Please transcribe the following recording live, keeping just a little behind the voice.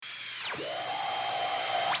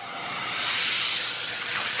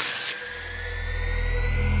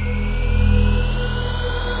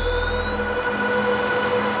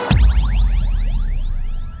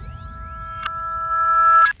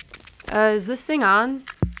Is this thing on?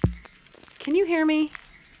 Can you hear me?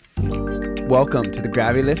 Welcome to the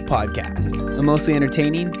Gravity Lift Podcast, a mostly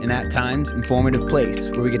entertaining and at times informative place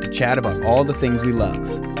where we get to chat about all the things we love.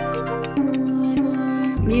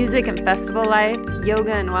 Music and festival life,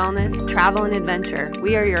 yoga and wellness, travel and adventure.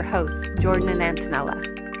 We are your hosts, Jordan and Antonella.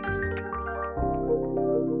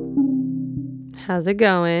 How's it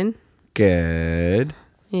going? Good.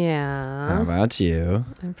 Yeah. How about you?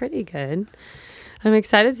 I'm pretty good. I'm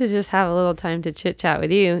excited to just have a little time to chit chat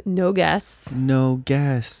with you. No guests. No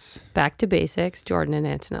guests. Back to basics, Jordan and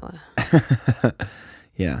Antonella.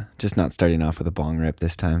 Yeah, just not starting off with a bong rip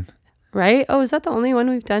this time. Right? Oh, is that the only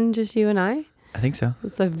one we've done, just you and I? I think so.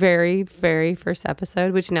 It's the very, very first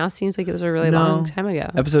episode, which now seems like it was a really long time ago.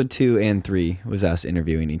 Episode 2 and 3 was us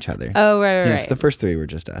interviewing each other. Oh, right. Yes, the first 3 were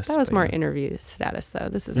just us. That was more interview status, though.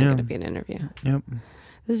 This isn't going to be an interview. Yep.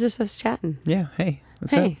 This is just us chatting. Yeah. Hey.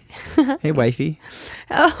 What's up? Hey, wifey.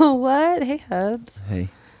 Oh, what? Hey, hubs. Hey.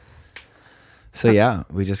 So, yeah,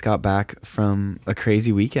 we just got back from a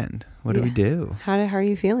crazy weekend. What did we do? How are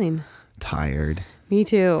you feeling? Tired. Me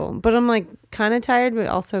too. But I'm like kind of tired, but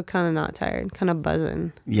also kind of not tired. Kind of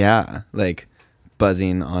buzzing. Yeah. Like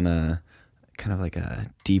buzzing on a kind of like a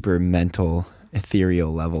deeper mental,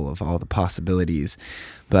 ethereal level of all the possibilities.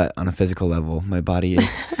 But on a physical level, my body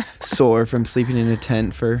is sore from sleeping in a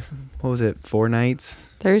tent for, 4 nights?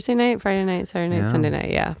 Thursday night, Friday night, Saturday night, Sunday night.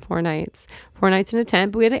 Yeah, 4 nights. 4 nights in a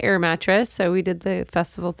tent. But we had an air mattress, so we did the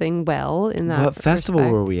festival thing well in that What festival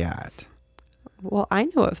respect. were we at? Well, I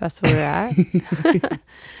know what festival we're at.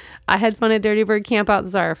 I had fun at Dirty Bird Camp Out.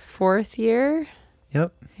 This is our 4th year.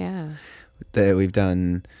 Yep. Yeah. We've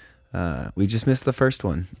done... we just missed the first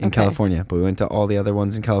one in California, but we went to all the other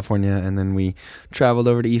ones in California, and then we traveled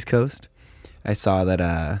over to East Coast. I saw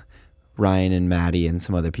that Ryan and Maddie and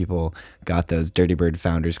some other people got those Dirty Bird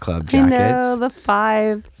Founders Club jackets. I know, the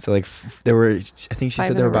 5. So like there were, I think she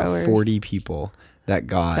said there were about rowers. 40 people that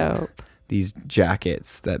got Dope. these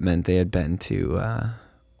jackets that meant they had been to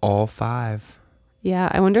all 5. Yeah,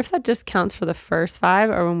 I wonder if that just counts for the first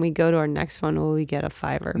 5, or when we go to our next one, will we get a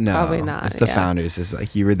 5er? No, probably not. It's the Founders. It's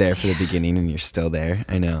like you were there for the beginning and you're still there.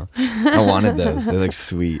 I know. I wanted those. They look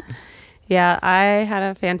sweet. Yeah, I had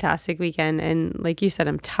a fantastic weekend, and like you said,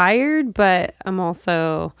 I'm tired, but I'm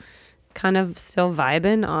also kind of still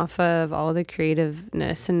vibing off of all the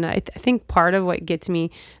creativeness. And I think part of what gets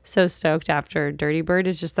me so stoked after Dirty Bird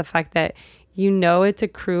is just the fact that it's a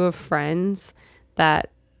crew of friends that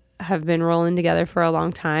have been rolling together for a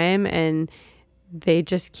long time, and they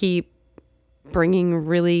just keep bringing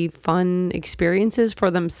really fun experiences for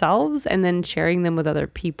themselves and then sharing them with other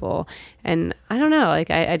people. And I don't know, like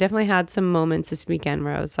I definitely had some moments this weekend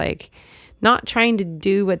where I was like not trying to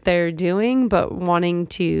do what they're doing, but wanting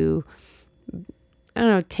to, I don't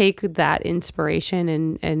know, take that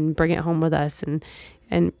inspiration and bring it home with us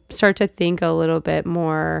and start to think a little bit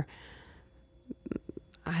more,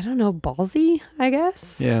 I don't know, ballsy, I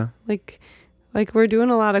guess. Yeah. Like we're doing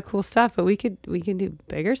a lot of cool stuff, but we can do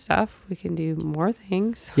bigger stuff. We can do more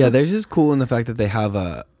things. Yeah, theirs is cool in the fact that they have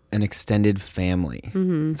an extended family.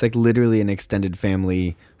 Mm-hmm. It's like literally an extended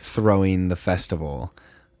family throwing the festival.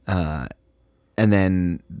 And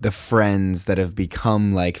then the friends that have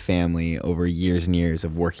become like family over years and years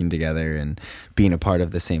of working together and being a part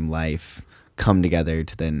of the same life come together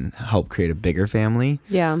to then help create a bigger family.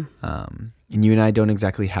 Yeah. And you and I don't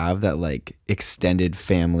exactly have that like extended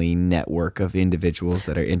family network of individuals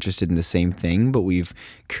that are interested in the same thing, but we've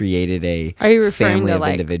created a family of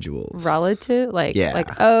individuals. Relative? Yeah. Like,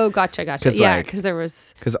 oh, gotcha. Yeah, because there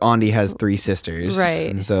was... Because Andy has 3 sisters. Right.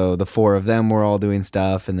 And so the 4 of them were all doing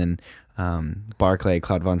stuff. And then Barclay,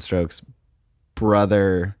 Claude Von Stroke's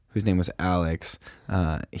brother, whose name was Alex,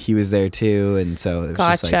 he was there too, and so it was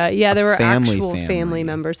just like there were actual family family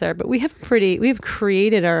members there, but we've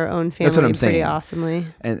created our own family. That's what I'm pretty saying. Awesomely.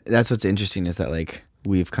 And that's what's interesting is that like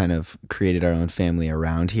we've kind of created our own family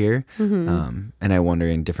around here, and I wonder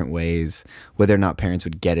in different ways whether or not parents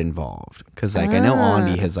would get involved, because like I know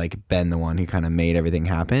Andy has like been the one who kind of made everything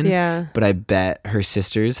happen. Yeah. But I bet her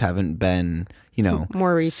sisters haven't been,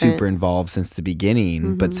 more recent. super involved since the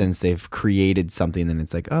beginning, but since they've created something, then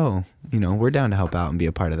it's like, oh, we're down to help out and be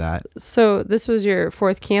a part of that. So this was your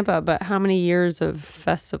 4th camp out, but how many years of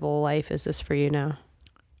festival life is this for you now?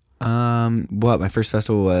 My first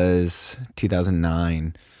festival was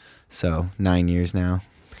 2009, so 9 years now.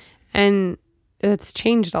 And it's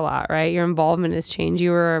changed a lot, right? Your involvement has changed.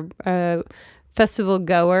 You were a festival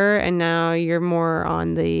goer, and now you're more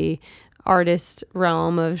on the artist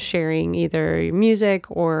realm of sharing either your music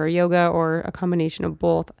or yoga or a combination of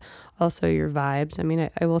both. Also your vibes. I mean,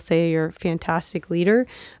 I will say you're a fantastic leader.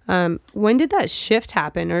 When did that shift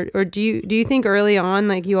happen? Or do you think early on,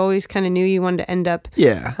 like you always kind of knew you wanted to end up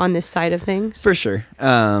on this side of things? For sure.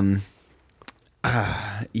 Yeah,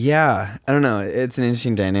 I don't know. It's an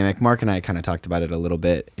interesting dynamic. Mark and I kind of talked about it a little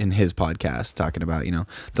bit in his podcast, talking about,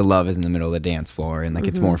 the love is in the middle of the dance floor, and like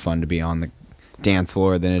it's more fun to be on the dance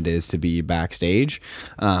floor than it is to be backstage.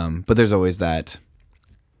 But there's always that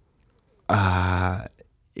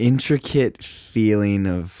intricate feeling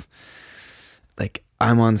of like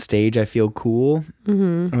I'm on stage, I feel cool,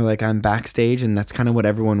 or like I'm backstage, and that's kind of what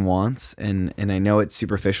everyone wants. And I know it's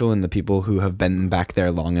superficial, and the people who have been back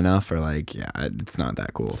there long enough are like, yeah, it's not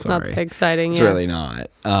that cool. It's sorry, not that exciting. It's really not.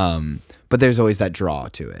 But there's always that draw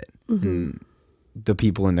to it, and the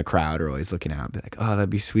people in the crowd are always looking out, and be like, oh, that'd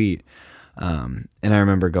be sweet. And I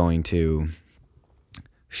remember going to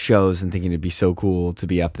shows and thinking it'd be so cool to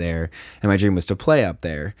be up there, and my dream was to play up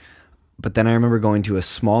there. But then I remember going to a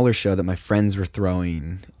smaller show that my friends were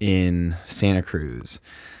throwing in Santa Cruz,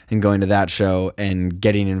 and going to that show and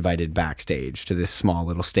getting invited backstage to this small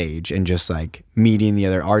little stage, and just like meeting the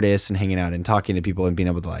other artists and hanging out and talking to people and being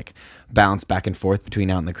able to like bounce back and forth between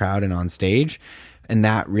out in the crowd and on stage. And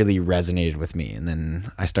that really resonated with me. And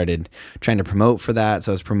then I started trying to promote for that.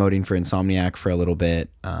 So I was promoting for Insomniac for a little bit.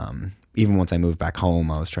 Even once I moved back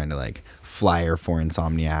home, I was trying to like flyer for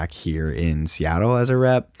Insomniac here in Seattle as a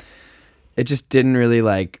rep. It just didn't really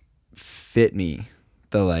like fit me,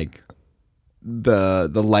 the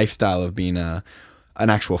lifestyle of being an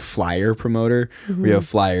actual flyer promoter, where you have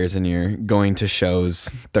flyers and you're going to shows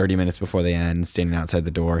 30 minutes before they end, standing outside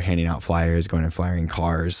the door, handing out flyers, going and flyering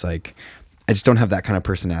cars. Like, I just don't have that kind of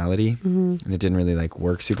personality, and it didn't really like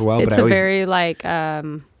work super well. It's very like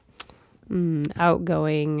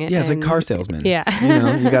outgoing. Yeah, it's like car salesman.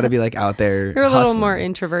 Yeah. You got to be like out there. You're a little hustling. more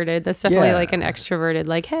introverted. That's definitely like an extroverted,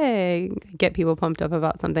 like, hey, get people pumped up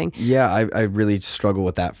about something. Yeah, I really struggle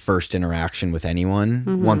with that first interaction with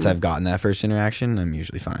anyone. Once I've gotten that first interaction, I'm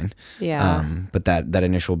usually fine. Yeah. But that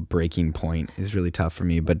initial breaking point is really tough for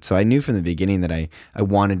me. But so I knew from the beginning that I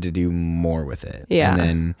wanted to do more with it. Yeah. And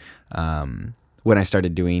then when I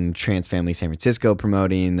started doing Trans Family San Francisco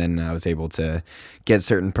promoting, then I was able to get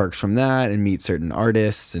certain perks from that and meet certain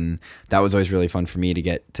artists. And that was always really fun for me to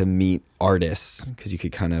get to meet artists, because you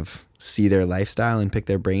could kind of see their lifestyle and pick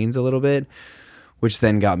their brains a little bit, which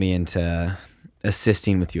then got me into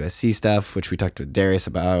assisting with USC stuff, which we talked with Darius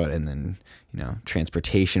about, and then,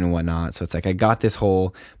 transportation and whatnot. So it's like I got this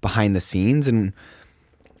whole behind the scenes. And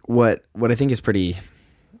what I think is pretty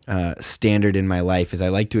standard in my life is I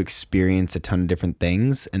like to experience a ton of different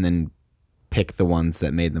things and then pick the ones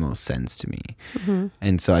that made the most sense to me.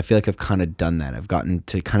 And so I feel like I've kind of done that. I've gotten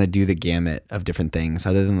to kind of do the gamut of different things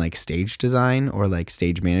other than like stage design or like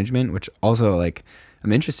stage management, which also like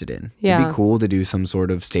I'm interested in. Yeah. It'd be cool to do some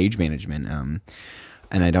sort of stage management.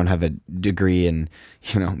 And I don't have a degree in,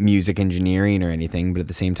 music engineering or anything, but at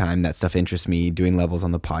the same time, that stuff interests me. Doing levels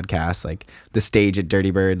on the podcast, like the stage at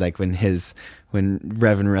Dirty Bird, like when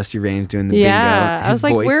Reverend Rusty Rames doing the bingo. I was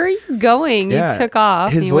like, where are you going? You took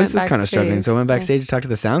off. His voice was kind of struggling. So I went backstage to talk to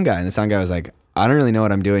the sound guy, and the sound guy was like, I don't really know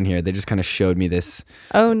what I'm doing here. They just kind of showed me this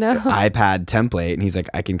iPad template, and he's like,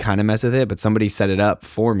 I can kind of mess with it, but somebody set it up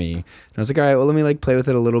for me. And I was like, all right, well, let me like play with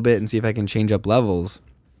it a little bit and see if I can change up levels.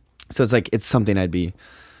 So it's like, it's something I'd be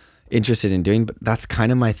interested in doing, but that's kind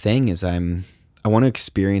of my thing is I want to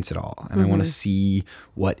experience it all, and I want to see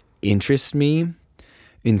what interests me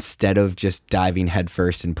instead of just diving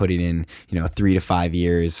headfirst and putting in, 3 to 5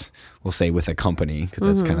 years, we'll say, with a company, because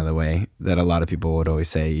that's kind of the way that a lot of people would always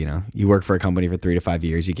say, you work for a company for 3 to 5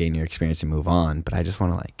 years, you gain your experience and move on. But I just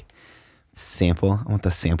want to like sample. I want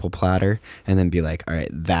the sample platter and then be like, all right,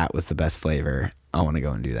 that was the best flavor. I want to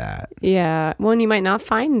go and do that. Yeah. Well, and you might not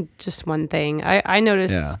find just one thing. I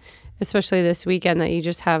noticed, especially this weekend, that you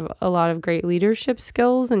just have a lot of great leadership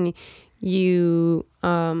skills, and you,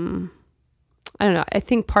 I don't know. I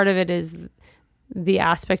think part of it is the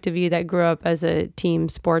aspect of you that grew up as a team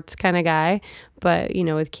sports kind of guy. But,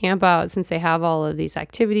 with Camp Out, since they have all of these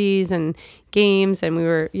activities and games, and we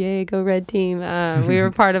were, yay, go Red Team. We were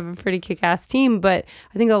part of a pretty kick-ass team. But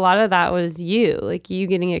I think a lot of that was you, like you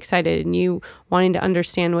getting excited and you wanting to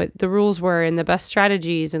understand what the rules were and the best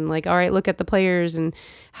strategies, and like, all right, look at the players and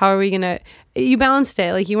how are we going to, you balanced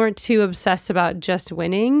it. Like you weren't too obsessed about just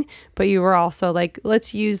winning, but you were also like,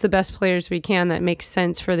 let's use the best players we can that makes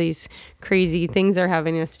sense for these crazy things they're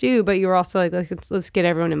having us do. But you were also like, let's get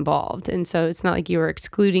everyone involved. And so it's not not like you were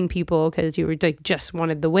excluding people because you were like just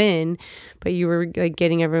wanted the win, but you were like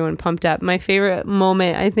getting everyone pumped up. My favorite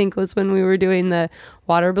moment, I think, was when we were doing the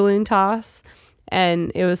water balloon toss.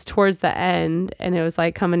 And it was towards the end, and it was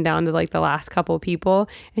like coming down to like the last couple people,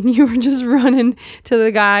 and you were just running to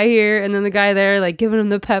the guy here and then the guy there, like giving them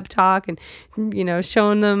the pep talk and, you know,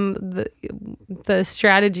 showing them the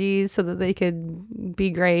strategies so that they could be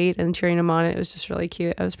great and cheering them on. It was just really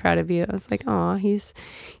cute. I was proud of you. I was like, oh, he's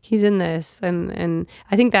in this, and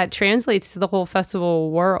I think that translates to the whole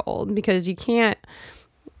festival world, because you can't.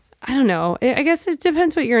 I don't know. I guess it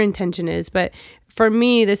depends what your intention is, but for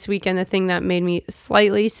me this weekend, the thing that made me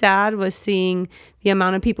slightly sad was seeing the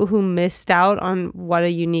amount of people who missed out on what a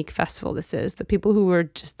unique festival this is. The people who were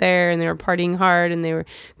just there and they were partying hard and they were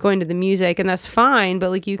going to the music, and that's fine,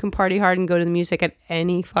 but like you can party hard and go to the music at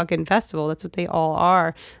any fucking festival. That's what they all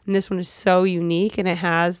are. And this one is so unique, and it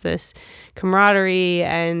has this camaraderie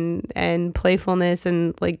and playfulness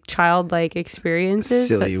and like childlike experiences.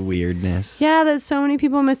 Silly weirdness. Yeah, that so many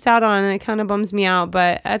people missed out on, and it kind of bums me out.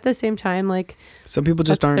 But at the same time, like some people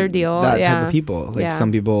just aren't their deal. that type of people. Like Yeah.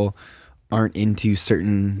 some people aren't into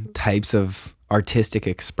certain types of artistic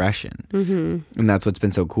expression. Mm-hmm. And that's what's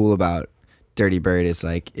been so cool about Dirty Bird is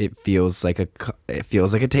like it feels like a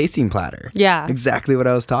tasting platter. Yeah. Exactly what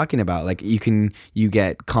I was talking about. Like you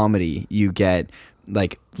get comedy, you get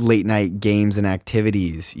like late night games and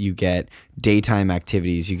activities, you get daytime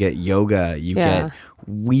activities, you get yoga, you get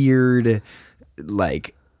weird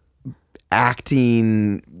like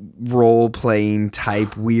acting, role playing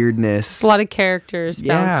type weirdness. A lot of characters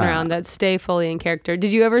bouncing Yeah. around that stay fully in character.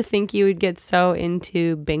 Did you ever think you would get so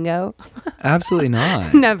into bingo? Absolutely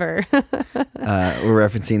not. Never. We're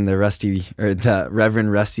referencing the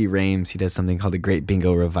Reverend Rusty Rames. He does something called the Great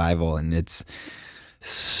Bingo Revival, and it's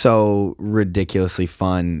so ridiculously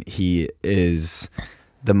fun. He is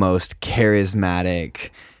the most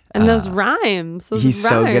charismatic. And those rhymes. He's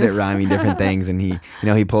so good at rhyming different things, and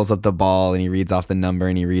he pulls up the ball and he reads off the number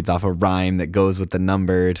and he reads off a rhyme that goes with the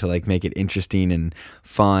number to like make it interesting and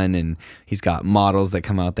fun. And he's got models that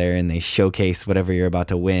come out there and they showcase whatever you're about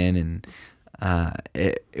to win. And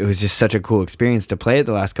it was just such a cool experience to play it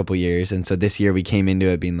the last couple of years. And so this year we came into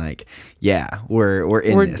it being like, yeah, we're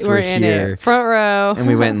in this. We're in here. it. Front row. And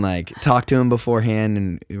we went and like talked to him beforehand,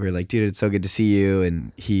 and we were like, dude, it's so good to see you.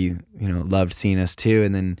 And he, loved seeing us too.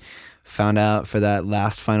 And then found out for that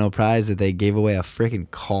last final prize that they gave away a freaking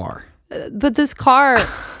car. But this car,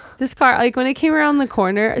 like when it came around the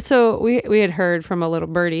corner, so we had heard from a little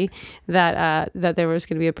birdie that there was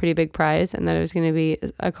going to be a pretty big prize and that it was going to be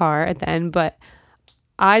a car at the end, but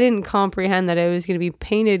I didn't comprehend that it was going to be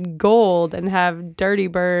painted gold and have Dirty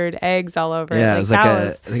Bird eggs all over it. Yeah, like, it was like I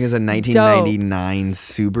think it was a 1999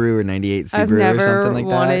 Subaru or 98 Subaru or something like that. I've never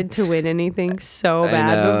wanted to win anything so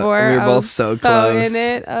bad before. We were I both was so close. in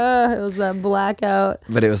it. It was that blackout.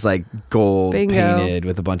 But it was like gold Bingo. painted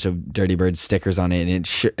with a bunch of Dirty Bird stickers on it,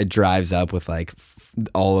 and it drives up with like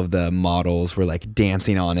all of the models were like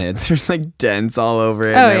dancing on it. So there's like dents all over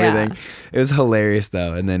it and everything. Yeah. It was hilarious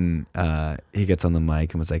though. And then he gets on the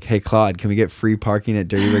mic and was like, "Hey Claude, can we get free parking at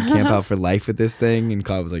Dirty Bird Camp Out for life with this thing?" And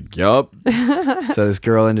Claude was like, "Yup." So this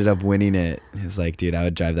girl ended up winning it. He was like, "Dude, I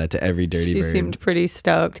would drive that to every Dirty Bird." She seemed pretty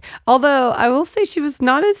stoked. Although I will say she was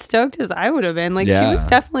not as stoked as I would have been. Like she was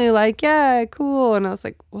definitely like, "Yeah, cool." And I was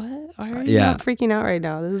like, "What? Why are you not freaking out right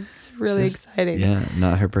now? This is really exciting." Yeah,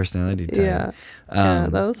 not her personality type. Yeah. Yeah,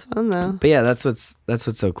 that was fun though. But yeah, that's what's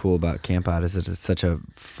so cool about Camp Out is that it's such a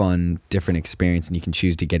fun, different experience, and you can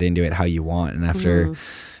choose to get into it how you want. And after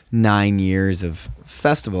 9 years of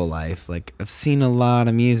festival life, like I've seen a lot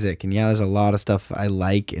of music, and yeah, there's a lot of stuff I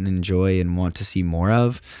like and enjoy and want to see more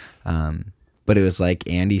of. But it was like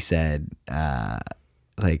Andy said,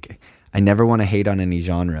 like I never want to hate on any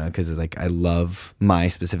genre because like I love my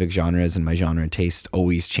specific genres and my genre taste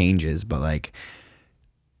always changes, but like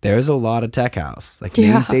there's a lot of tech house. Like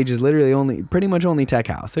main stage is literally pretty much only tech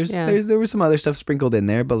house. There was some other stuff sprinkled in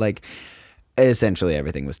there, but like essentially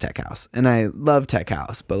everything was tech house. And I love tech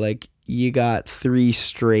house, but like you got 3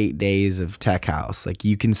 straight days of tech house. Like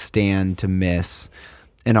you can stand to miss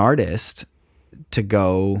an artist to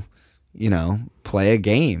go, play a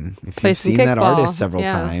game. If you've seen that artist several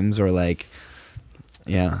times or like,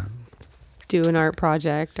 do an art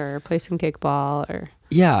project or play some kickball or.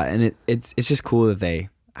 Yeah. And it's just cool that they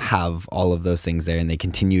have all of those things there and they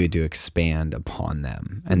continue to expand upon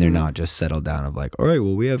them, and they're not just settled down of like, all right,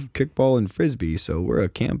 well, we have kickball and frisbee, so we're a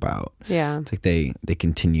Camp Out. Yeah, it's like they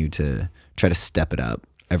continue to try to step it up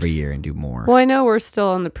every year and do more. Well, I know we're still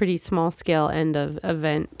on the pretty small scale end of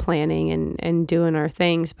event planning and doing our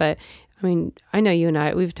things, but I mean, I know you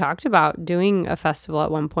and we've talked about doing a festival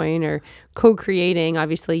at one point or co-creating.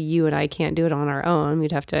 Obviously, you and I can't do it on our own.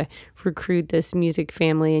 We'd have to recruit this music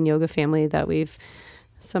family and yoga family that we've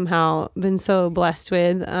somehow been so blessed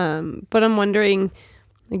with. But I'm wondering,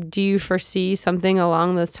 like, do you foresee something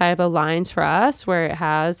along those type of lines for us where it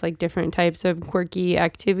has like different types of quirky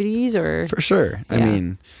activities or? For sure. Yeah. I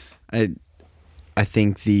mean, I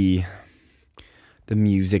think the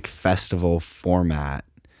music festival format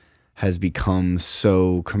has become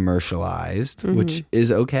so commercialized, which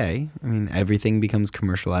is okay. I mean, everything becomes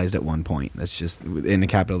commercialized at one point. That's just in a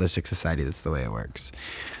capitalistic society. That's the way it works.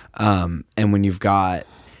 And when you've got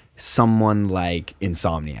someone like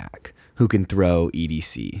Insomniac who can throw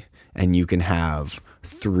EDC, and you can have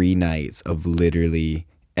 3 nights of literally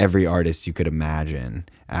every artist you could imagine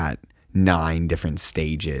at 9 different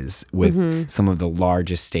stages with some of the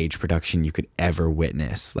largest stage production you could ever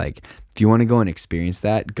witness. Like, if you want to go and experience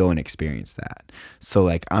that, go and experience that. So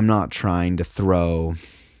like, I'm not trying to throw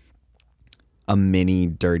a mini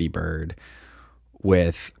Dirty Bird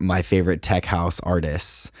with my favorite tech house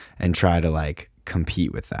artists and try to like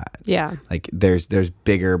compete with that. Yeah. Like there's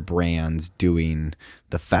bigger brands doing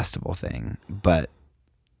the festival thing, but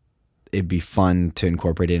it'd be fun to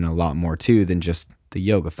incorporate it in a lot more too than just the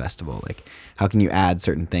yoga festival. Like, how can you add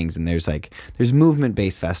certain things? And there's movement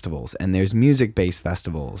based festivals, and there's music based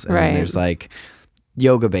festivals, and then there's like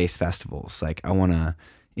yoga based festivals. Like, I want to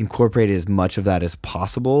incorporate as much of that as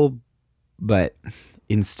possible, but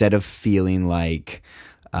instead of feeling like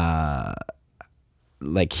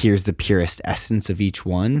here's the purest essence of each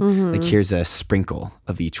one, like here's a sprinkle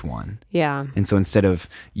of each one. Yeah. And so instead of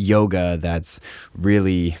yoga that's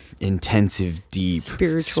really intensive, deep,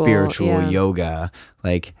 spiritual yoga,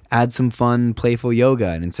 like add some fun, playful yoga.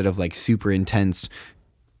 And instead of like super intense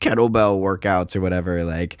kettlebell workouts or whatever,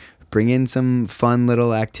 like bring in some fun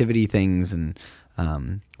little activity things. And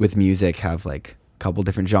with music, have like couple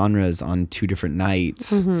different genres on 2 different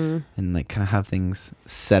nights, and like kind of have things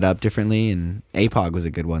set up differently. And APOG was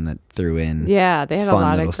a good one that threw in they had a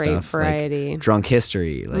lot of great stuff, variety, like Drunk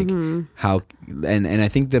History, like how and I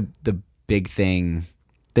think the big thing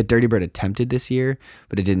that Dirty Bird attempted this year,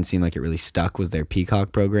 but it didn't seem like it really stuck, was their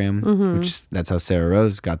Peacock program, which that's how Sarah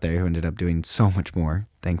Rose got there, who ended up doing so much more.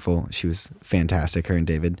 Thankful. She was fantastic. Her and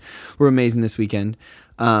David were amazing this weekend.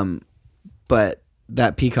 But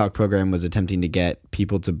that Peacock program was attempting to get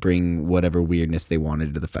people to bring whatever weirdness they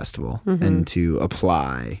wanted to the festival and to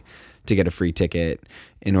apply to get a free ticket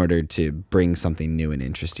in order to bring something new and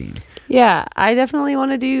interesting. Yeah, I definitely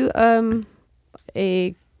want to do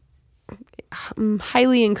a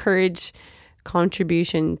highly encourage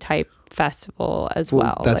contribution type festival as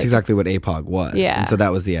well. That's like, exactly what APOG was. Yeah. And so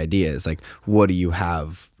that was the idea, is like, what do you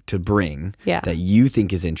have to bring that you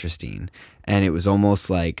think is interesting? And it was almost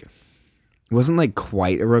like, it wasn't like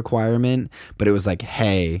quite a requirement, but it was like,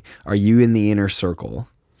 hey, are you in the inner circle?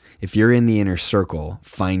 If you're in the inner circle,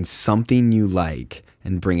 find something you like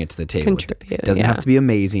and bring it to the table. Contribute, it doesn't have to be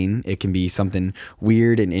amazing. It can be something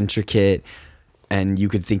weird and intricate, and you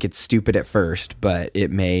could think it's stupid at first, but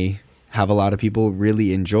it may have a lot of people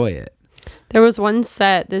really enjoy it. There was one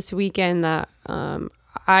set this weekend that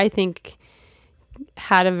I think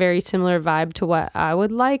had a very similar vibe to what I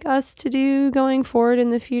would like us to do going forward in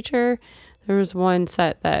the future. There was one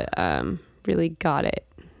set that really got it.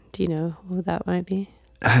 Do you know who that might be?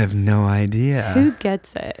 I have no idea. Who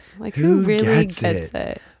gets it? Like, who really gets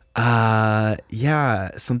it? Yeah,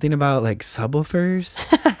 something about like subwoofers.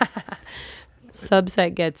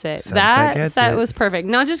 Subset gets it. Subset That gets set it. was perfect.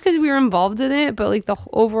 Not just because we were involved in it, but like the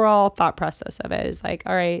overall thought process of it is like,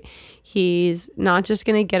 all right, he's not just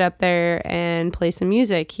going to get up there and play some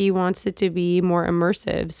music. He wants it to be more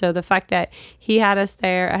immersive. So the fact that he had us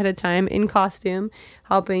there ahead of time in costume,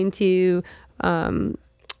 helping to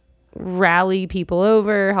rally people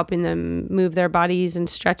over, helping them move their bodies and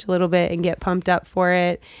stretch a little bit and get pumped up for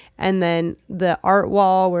it. And then the art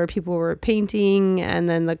wall where people were painting, and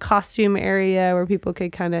then the costume area where people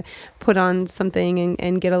could kind of put on something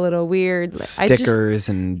and get a little weird. Stickers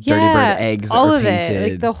and Dirty Bird eggs that all were of painted.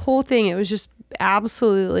 it. Like the whole thing, it was just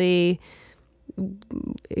absolutely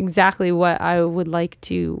exactly what I would like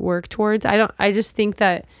to work towards. I just think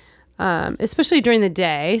that especially during the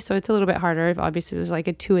day, so it's a little bit harder if obviously it was like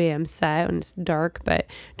a 2 a.m. set when it's dark, but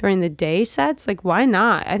during the day sets, like, why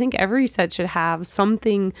not? I think every set should have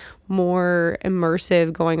something more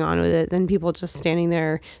immersive going on with it than people just standing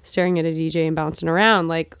there staring at a DJ and bouncing around.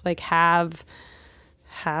 Like have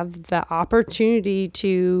the opportunity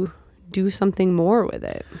to do something more with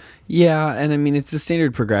it. Yeah, and I mean it's the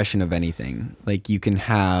standard progression of anything. Like you can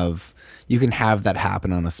have that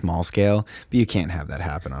happen on a small scale, but you can't have that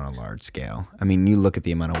happen on a large scale. I mean, you look at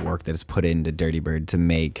the amount of work that is put into Dirty Bird to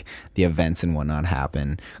make the events and whatnot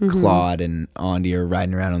happen. Claude and Andy are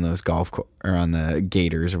riding around on those or on the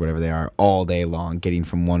gators or whatever they are all day long, getting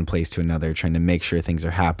from one place to another, trying to make sure things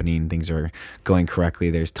are happening, things are going correctly.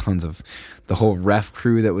 There's tons of the whole ref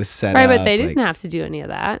crew that was set Right, up. but they didn't have to do any of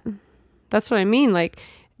that. That's what I mean. Like,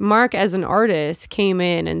 Mark, as an artist, came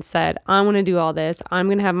in and said, I'm going to do all this. I'm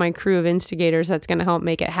going to have my crew of instigators that's going to help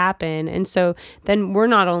make it happen. And so then we're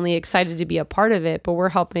not only excited to be a part of it, but we're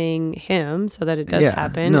helping him so that it does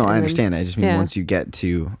happen. No, I understand. I just mean once you get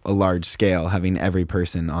to a large scale, having every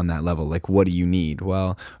person on that level, like, what do you need?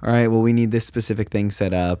 Well, all right, well, we need this specific thing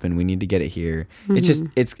set up and we need to get it here. It's just,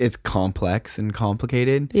 it's complex and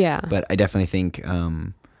complicated. Yeah. But I definitely think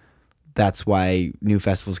that's why new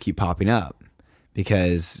festivals keep popping up.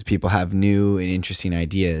 Because people have new and interesting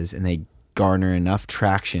ideas and they garner enough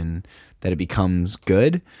traction that it becomes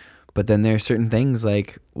good. But then there are certain things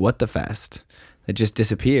like What the Fest that just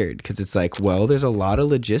disappeared because it's like, well, there's a lot of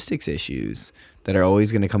logistics issues that are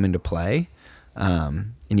always going to come into play.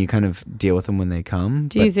 And you kind of deal with them when they come.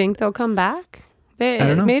 Do you think they'll come back? I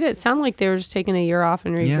don't know. Made it sound like they were just taking a year off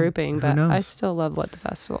and regrouping, but knows? I still love What the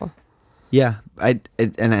Festival. Yeah, I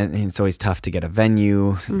think it's always tough to get a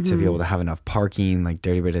venue to be able to have enough parking. Like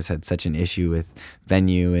Dirty Bird has had such an issue with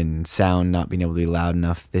venue and sound not being able to be loud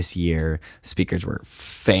enough this year. Speakers were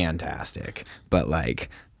fantastic, but like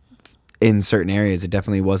in certain areas, it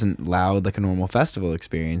definitely wasn't loud like a normal festival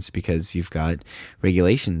experience because you've got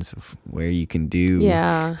regulations of where you can do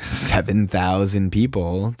 7,000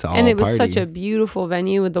 people to all And it was party. such a beautiful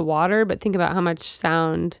venue with the water, but think about how much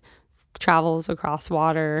sound travels across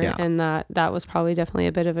water, and that was probably definitely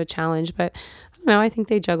a bit of a challenge, but I don't know, I think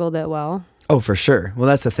they juggled it well. Oh, for sure. Well,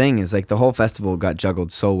 that's the thing is like the whole festival got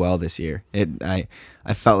juggled so well this year. I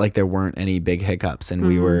felt like there weren't any big hiccups, and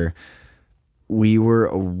we were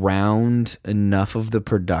around enough of the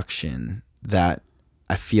production that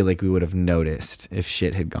I feel like we would have noticed if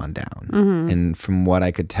shit had gone down. And from what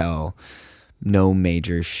I could tell, no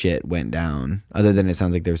major shit went down, other than it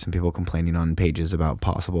sounds like there were some people complaining on pages about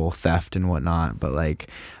possible theft and whatnot. But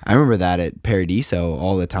like, I remember that at Paradiso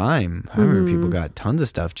all the time. I remember people got tons of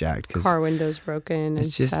stuff jacked. Car windows broken and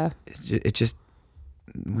stuff. It's just,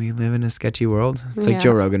 we live in a sketchy world. It's like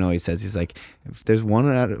Joe Rogan always says, he's like, if there's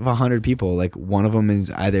 1 out of 100 people, like one of them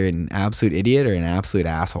is either an absolute idiot or an absolute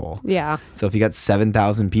asshole. Yeah. So if you got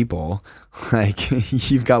 7,000 people, like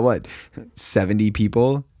you've got what, 70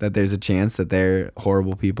 people that there's a chance that they're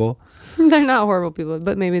horrible people. They're not horrible people,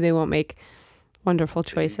 but maybe they won't make wonderful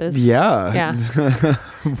choices. Yeah.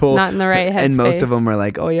 Well, not in the right headspace. And most of them are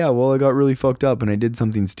like, oh yeah, well, I got really fucked up and I did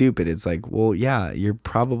something stupid. It's like, well, yeah, you're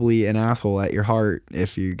probably an asshole at your heart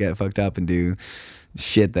if you get fucked up and do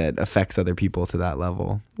shit that affects other people to that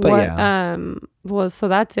level. But well, so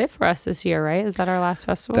that's it for us this year, right? Is that our last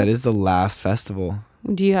festival? That is the last festival.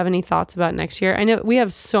 Do you have any thoughts about next year? I know we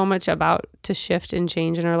have so much about to shift and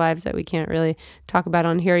change in our lives that we can't really talk about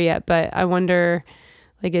on here yet, but I wonder,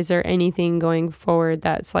 like, is there anything going forward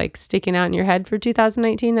that's like sticking out in your head for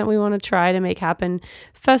 2019 that we want to try to make happen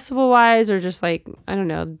festival wise, or just like, I don't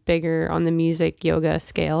know, bigger on the music yoga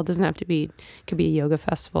scale? It doesn't have to be, it could be a yoga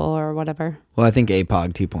festival or whatever. Well, I think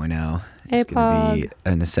APOG 2.0 is going to be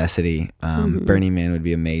a necessity. Burning Man would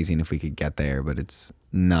be amazing if we could get there, but it's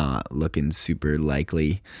not looking super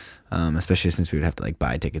likely, especially since we would have to like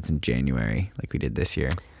buy tickets in January like we did this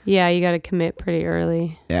year. Yeah, you got to commit pretty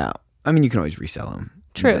early. Yeah. I mean, you can always resell them.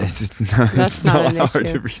 True. That's not hard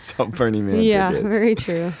to resell Burning Man tickets. Very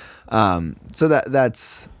true. So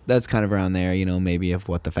that's kind of around there, you know, maybe if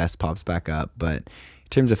What the Fest pops back up. But in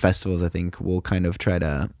terms of festivals, I think we'll kind of try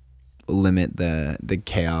to limit the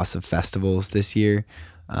chaos of festivals this year,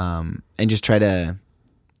 and just try to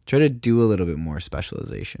do a little bit more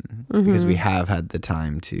specialization, because we have had the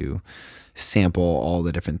time to sample all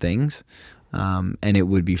the different things, and it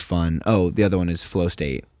would be fun. Oh, the other one is Flow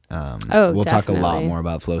State. We'll talk a lot more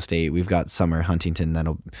about Flow State. We've got Summer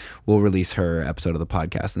Huntington we'll release her episode of the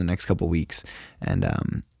podcast in the next couple weeks,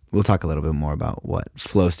 and we'll talk a little bit more about what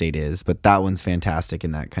Flow State is. But that one's fantastic,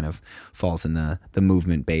 and that kind of falls in the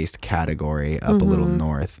movement based category up a little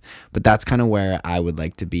north. But that's kind of where I would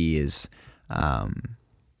like to be, is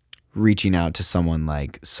reaching out to someone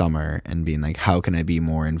like Summer and being like, how can I be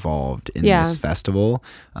more involved in this festival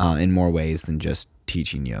in more ways than just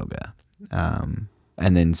teaching yoga?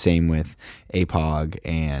 And then same with APOG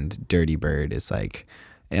and Dirty Bird, is like,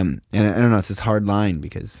 And I don't know, it's this hard line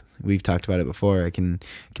because we've talked about it before. I can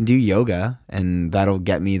do yoga, and that'll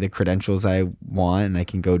get me the credentials I want, and I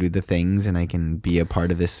can go do the things, and I can be a part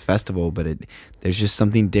of this festival. But there's just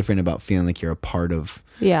something different about feeling like you're a part of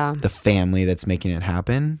the family that's making it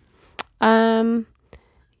happen.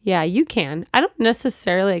 Yeah, you can. I don't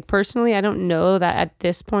necessarily, like, personally, I don't know that at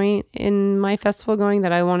this point in my festival going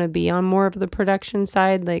that I want to be on more of the production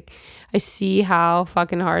side. Like, I see how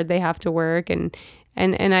fucking hard they have to work, and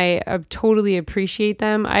I totally appreciate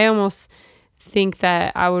them. I almost think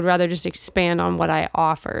that I would rather just expand on what I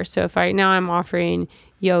offer. So if right now I'm offering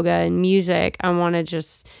yoga and music, I want to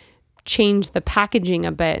just change the packaging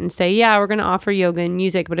a bit and say, yeah, we're going to offer yoga and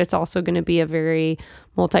music, but it's also going to be a very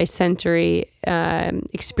multi-sensory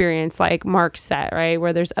experience, like Mark said, right?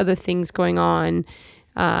 Where there's other things going on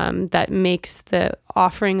that makes the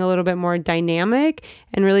offering a little bit more dynamic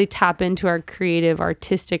and really tap into our creative,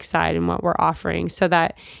 artistic side and what we're offering, so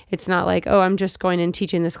that it's not like, oh, I'm just going and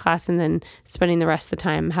teaching this class and then spending the rest of the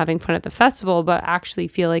time having fun at the festival, but actually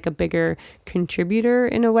feel like a bigger contributor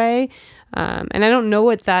in a way. And I don't know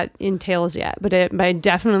what that entails yet, but I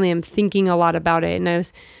definitely am thinking a lot about it. And I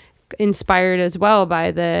was inspired as well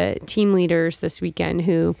by the team leaders this weekend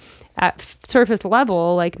who at surface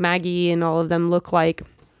level, like Maggie and all of them, look like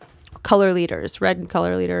color leaders, red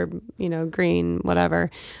color leader, green, whatever.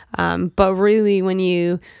 But really when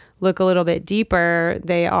you look a little bit deeper,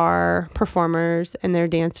 they are performers, and they're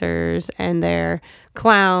dancers, and they're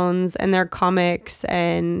clowns, and they're comics,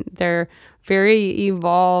 and they're very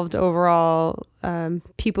evolved overall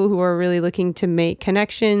people who are really looking to make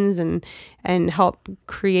connections and help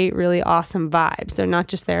create really awesome vibes. They're not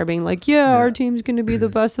just there being like, our team's going to be the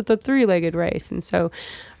best at the 3-legged race. And so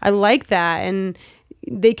I like that. And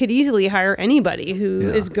they could easily hire anybody who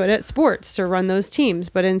is good at sports to run those teams,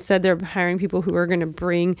 but instead they're hiring people who are going to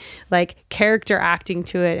bring like character acting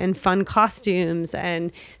to it, and fun costumes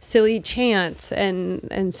and silly chants.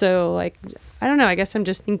 And so, like, I don't know, I guess I'm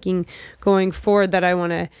just thinking going forward that I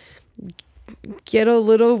want to get a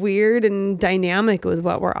little weird and dynamic with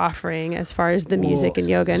what we're offering as far as the music and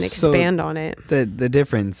yoga, and expand on it. The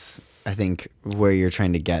difference, I think, where you're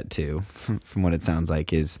trying to get to, from what it sounds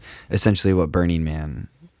like, is essentially what Burning Man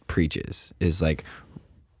preaches. Is like,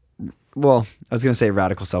 well, I was going to say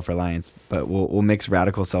radical self-reliance, but we'll mix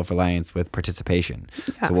radical self-reliance with participation.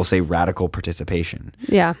 Yeah. So we'll say radical participation.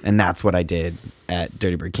 Yeah. And that's what I did at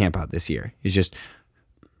Dirty Bird Campout this year. Is just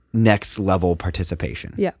next level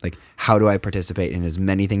participation. Yeah. Like, how do I participate in as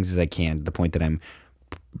many things as I can, to the point that I'm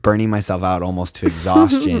burning myself out almost to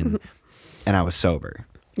exhaustion and I was sober.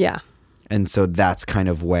 Yeah. And so that's kind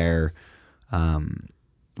of where,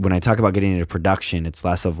 when I talk about getting into production, it's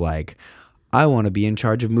less of like, I want to be in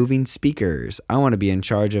charge of moving speakers. I want to be in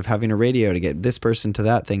charge of having a radio to get this person to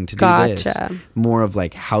that thing to do this. More of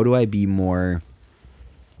like, how do I be more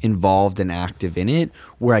involved and active in it,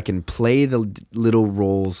 where I can play the little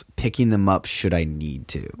roles, picking them up should I need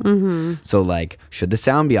to. Mm-hmm. So like, should the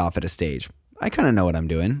sound be off at a stage? I kind of know what I'm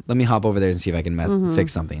doing. Let me hop over there and see if I can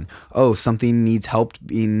fix something. Oh, something needs help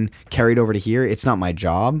being carried over to here. It's not my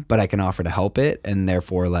job, but I can offer to help it, and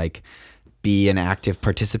therefore like be an active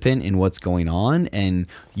participant in what's going on, and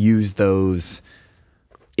use those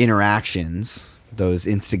interactions, those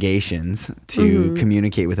instigations to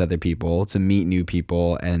communicate with other people, to meet new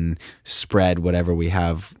people and spread whatever we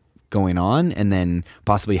have going on, and then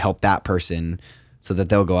possibly help that person so that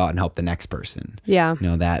they'll go out and help the next person. Yeah.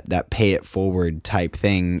 That pay it forward type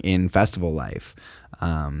thing in festival life.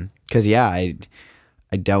 'Cause I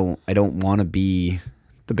don't want to be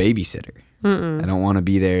the babysitter. I don't want to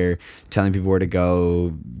be there telling people where to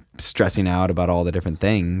go, stressing out about all the different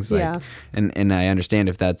things. Like, and I understand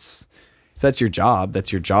if that's your job,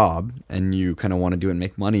 that's your job, and you kind of want to do it and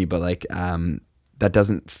make money. But like, that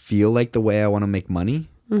doesn't feel like the way I want to make money.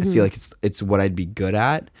 I feel like it's what I'd be good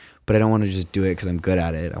at, but I don't want to just do it because I'm good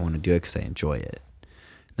at it. I want to do it because I enjoy it.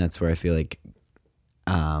 And that's where I feel like,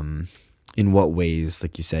 in what ways,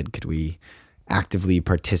 like you said, could we actively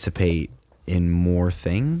participate in more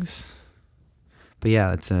things? But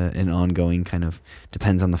yeah, it's an ongoing kind of,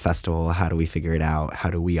 depends on the festival. How do we figure it out? How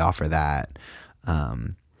do we offer that?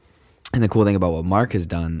 And the cool thing about what Mark has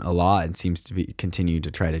done a lot and seems to be continue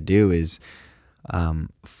to try to do is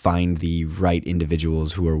find the right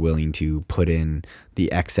individuals who are willing to put in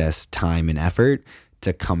the excess time and effort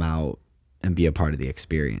to come out and be a part of the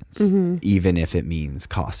experience, even if it means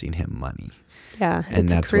costing him money. Yeah, and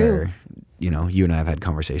that's where, you and I have had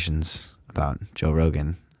conversations about Joe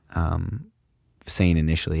Rogan, saying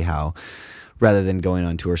initially how rather than going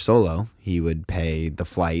on tour solo, he would pay the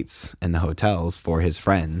flights and the hotels for his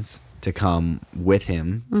friends to come with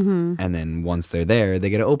him. And then once they're there, they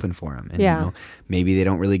get to open for him. And, Yeah. you know, maybe they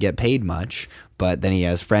don't really get paid much, but then he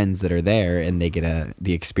has friends that are there and they get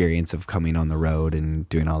the experience of coming on the road and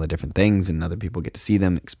doing all the different things, and other people get to see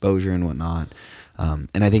them, exposure and whatnot. And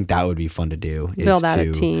I think that would be fun to do. Build out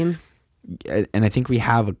a team. And I think we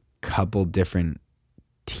have a couple different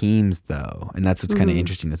teams though, and that's what's kind of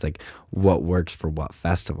interesting. It's like what works for what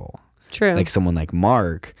festival. True. Like someone like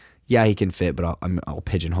Mark, yeah, he can fit, but I'll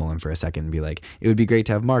pigeonhole him for a second and be like, it would be great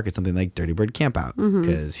to have Mark at something like Dirty Bird Campout,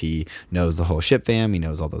 because he knows the whole ship fam, he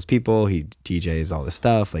knows all those people, he DJs all this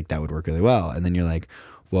stuff. Like that would work really well. And then you're like,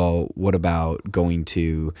 well, what about going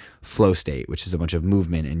to Flow State, which is a bunch of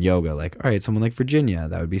movement and yoga? Like, all right, someone like Virginia,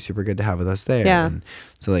 that would be super good to have with us there. Yeah. And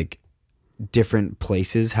so like different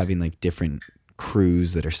places having like different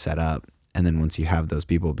crews that are set up, and then once you have those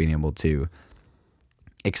people, being able to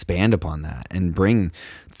expand upon that and bring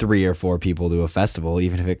 3 or 4 people to a festival,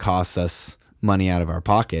 even if it costs us money out of our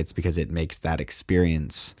pockets, because it makes that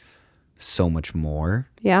experience so much more.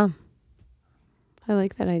 Yeah. I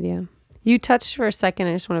like that idea. You touched for a second,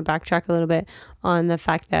 I just want to backtrack a little bit on the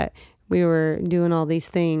fact that we were doing all these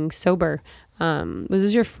things sober. Was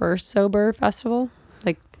this your first sober festival?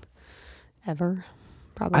 Like ever?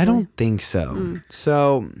 Probably. I don't think so.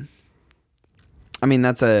 So, I mean,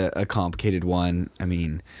 that's a complicated one. I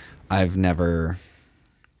mean, I've never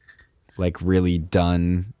like really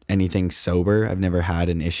done anything sober. I've never had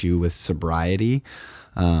an issue with sobriety.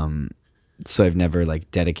 So I've never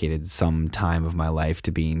like dedicated some time of my life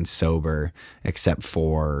to being sober, except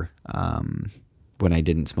for when I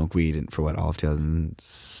didn't smoke weed for all of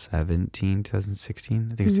 2017, 2016.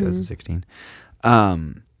 I think it was 2016.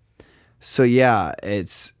 So yeah,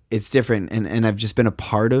 it's different, and I've just been a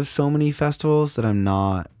part of so many festivals that I'm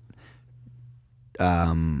not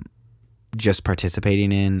just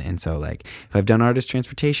participating in. And so like if I've done artist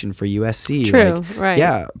transportation for USC, True, like, right.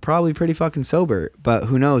 yeah, probably pretty fucking sober, but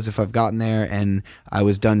who knows if I've gotten there and I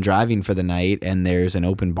was done driving for the night and there's an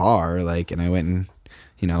open bar, like, and I went and,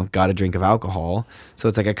 you know, got a drink of alcohol. So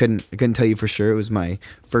it's like I couldn't tell you for sure. It was my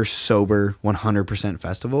first sober 100%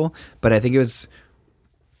 festival, but I think it was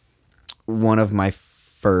one of my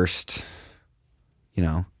first, you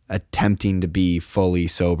know, attempting to be fully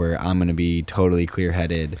sober. I'm going to be totally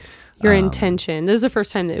clear-headed. Your intention. This was the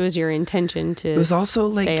first time that it was your intention to it was also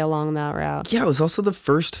like, stay along that route. Yeah, it was also the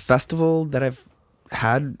first festival that I've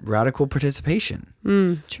had radical participation.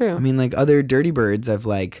 True. I mean, like other Dirty Birds, I've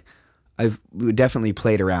definitely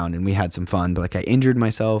played around and we had some fun, but like I injured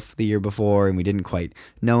myself the year before and we didn't quite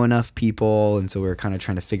know enough people, and so we were kind of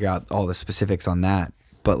trying to figure out all the specifics on that.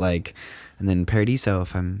 But like, and then Paradiso,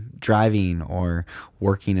 if I'm driving or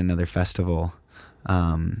working another festival,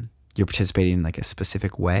 you're participating in like a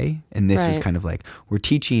specific way. And this was kind of like, we're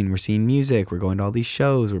teaching, we're seeing music, we're going to all these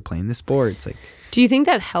shows, we're playing the sports. Like, do you think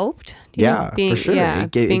that helped? For sure. Yeah,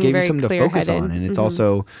 it gave me something to focus on. And it's Mm-hmm.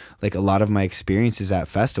 also like a lot of my experiences at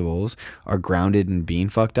festivals are grounded in being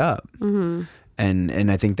fucked up. Mm-hmm.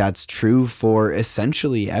 And I think that's true for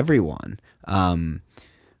essentially everyone.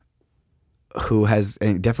 Who has,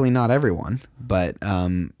 and definitely not everyone, but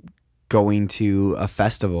going to a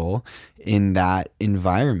festival in that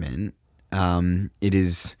environment, it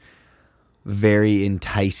is very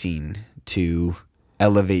enticing to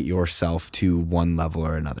elevate yourself to one level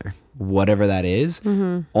or another. Whatever that is,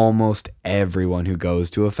 almost everyone who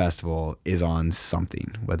goes to a festival is on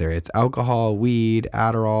something, whether it's alcohol, weed,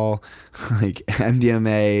 Adderall, like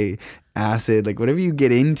MDMA, acid, like whatever you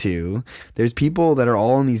get into. There's people that are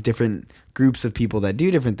all in these different groups of people that do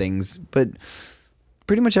different things, but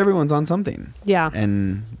pretty much everyone's on something. Yeah.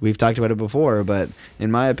 And we've talked about it before, but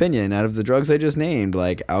in my opinion, out of the drugs I just named,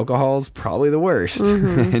 like alcohol's probably the worst.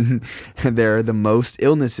 And there are the most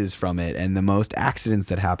illnesses from it and the most accidents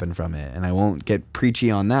that happen from it. And I won't get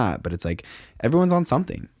preachy on that, but it's like everyone's on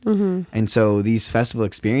something. And so these festival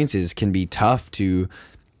experiences can be tough to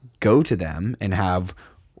go to them and have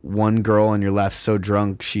one girl on your left so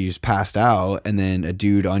drunk she's passed out, and then a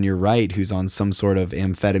dude on your right who's on some sort of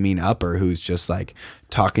amphetamine upper who's just like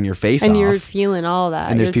talking your face off. And you're feeling all that.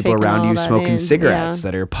 And there's people around you smoking cigarettes Yeah.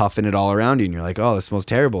 that are puffing it all around you, and you're like, oh, this smells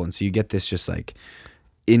terrible. And so you get this just like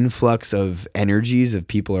influx of energies of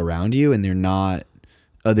people around you, and they're not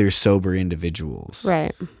other sober individuals.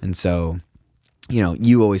 Right. And so, you know,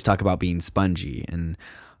 you always talk about being spongy, and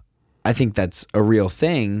I think that's a real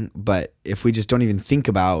thing, but if we just don't even think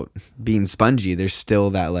about being spongy, there's still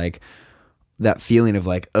that like that feeling of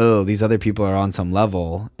like, oh, these other people are on some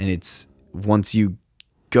level, and it's once you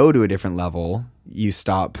go to a different level, you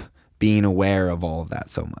stop being aware of all of that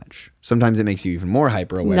so much. Sometimes it makes you even more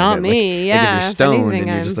hyper aware. Not of it. me. Like if Yeah. you're If stoned anything, and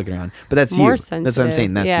you're I'm just looking around. But that's more you. That's what I'm saying.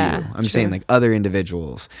 sensitive. That's Yeah, you. I'm true. saying like other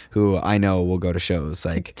individuals who I know will go to shows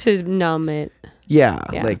like to numb it. yeah,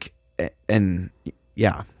 Yeah. like and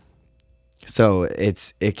yeah. So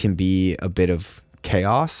it can be a bit of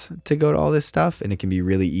chaos to go to all this stuff, and it can be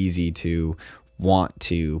really easy to want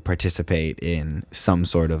to participate in some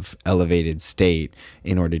sort of elevated state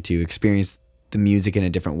in order to experience the music in a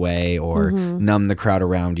different way, or numb the crowd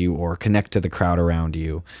around you, or connect to the crowd around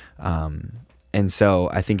you. And so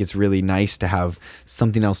I think it's really nice to have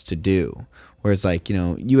something else to do. Whereas like,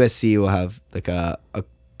 USC will have like a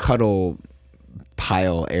cuddle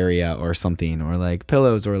pile area or something, or like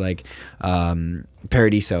pillows, or like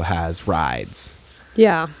Paradiso has rides.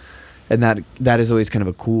 Yeah. And that is always kind of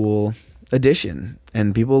a cool addition,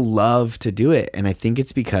 and people love to do it. And I think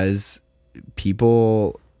it's because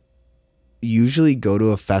people usually go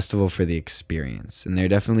to a festival for the experience, and they're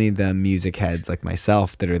definitely the music heads like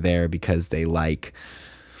myself that are there because they like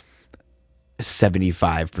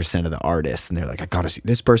 75% of the artists, and they're like, I gotta see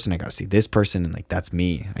this person, I gotta see this person, and like that's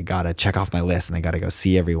me. I gotta check off my list and I gotta go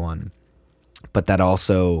see everyone. But that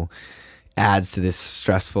also adds to this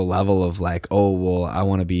stressful level of like, oh well, I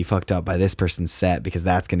want to be fucked up by this person's set because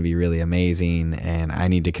that's going to be really amazing, and I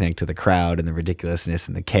need to connect to the crowd and the ridiculousness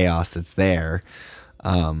and the chaos that's there.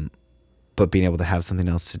 But being able to have something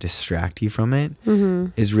else to distract you from it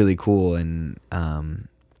is really cool. And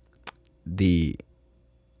the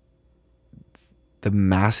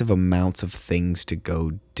massive amounts of things to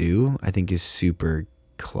go do, I think, is super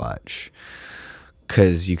clutch,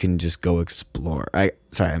 because you can just go explore.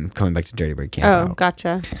 I'm coming back to Dirty Bird Camp Out. Oh,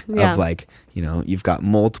 gotcha. Yeah. Of like, you've got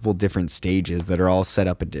multiple different stages that are all set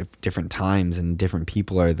up at different times, and different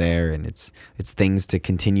people are there, and it's things to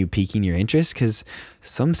continue piquing your interest, because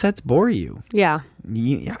some sets bore you. Yeah.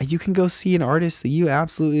 You can go see an artist that you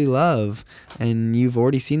absolutely love, and you've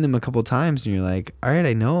already seen them a couple times, and you're like, all right,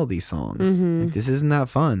 I know all these songs. Like, this isn't that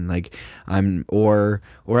fun. Like I'm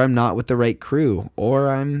not with the right crew, or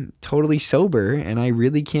I'm totally sober and I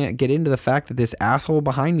really can't get into the fact that this asshole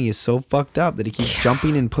behind me is so fucked up that he keeps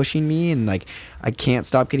jumping and pushing me, and like I can't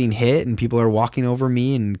stop getting hit, and people are walking over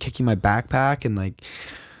me and kicking my backpack, and like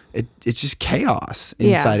it's just chaos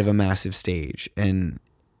inside of a massive stage.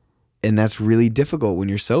 And that's really difficult when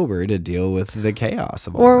you're sober to deal with the chaos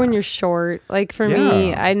of all Or when that. you're short. Like for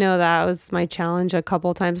me, I know that was my challenge a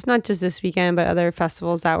couple times, not just this weekend, but other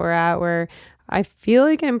festivals that we're at, where I feel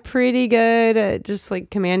like I'm pretty good at just like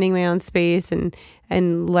commanding my own space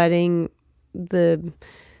and letting the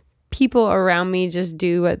people around me just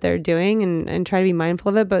do what they're doing, and try to be mindful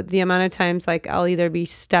of it. But the amount of times like I'll either be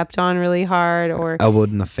stepped on really hard, or elbowed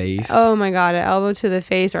in the face. Oh my God, an elbow to the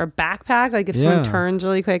face, or a backpack. Like if someone turns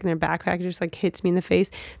really quick and their backpack just like hits me in the face,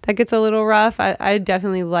 that gets a little rough. I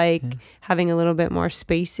definitely like having a little bit more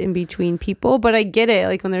space in between people, but I get it.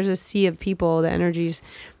 Like when there's a sea of people, the energy's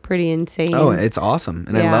pretty insane. Oh, it's awesome.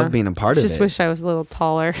 And I love being a part of it. Just wish I was a little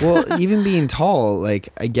taller. Well, even being tall, like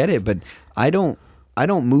I get it, but I don't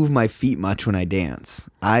move my feet much when I dance.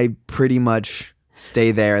 I pretty much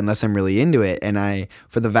stay there unless I'm really into it. And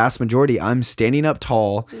for the vast majority, I'm standing up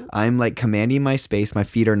tall. I'm like commanding my space. My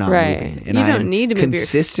feet are not moving. And you don't need to move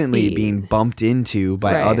consistently your feet. being bumped into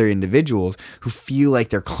by other individuals who feel like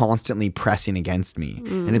they're constantly pressing against me.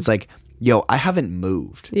 And it's like, yo, I haven't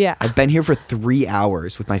moved. Yeah. I've been here for 3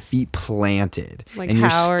 hours with my feet planted. Like, and you're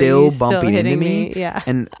how still are you bumping still into hitting me. Yeah.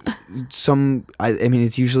 And I mean,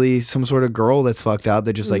 it's usually some sort of girl that's fucked up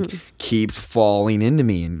that just like keeps falling into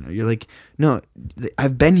me. And you're like, no,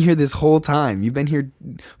 I've been here this whole time. You've been here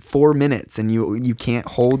 4 minutes, and you can't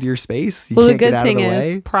hold your space. You well, can't the good get out thing of the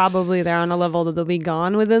is way. probably they're on a level that they'll be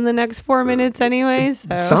gone within the next 4 minutes anyway.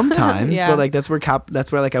 So. Sometimes, but like that's where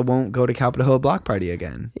like I won't go to Capitol Hill block party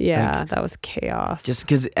again. Yeah, like, that was chaos. Just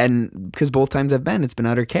because both times I've been, it's been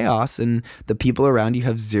utter chaos, and the people around you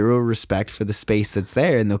have zero respect for the space that's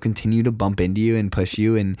there, and they'll continue to bump into you and push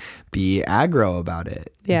you and be aggro about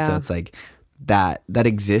it. Yeah. And so it's like that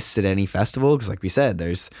exists at any festival, because like we said,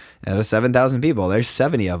 there's out of 7,000 people, there's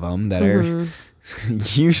 70 of them that are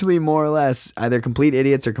usually more or less either complete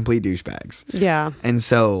idiots or complete douchebags. Yeah. And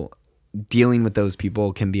so dealing with those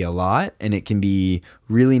people can be a lot, and it can be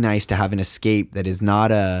really nice to have an escape that is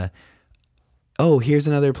not oh, here's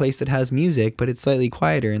another place that has music, but it's slightly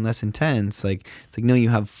quieter and less intense. Like, it's like, no, you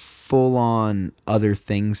have full on other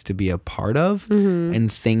things to be a part of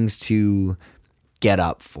and things to get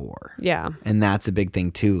up for. Yeah. And that's a big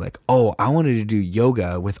thing too. Like, oh, I wanted to do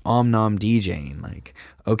yoga with Om Nom DJing. Like,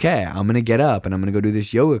 okay, I'm going to get up and I'm going to go do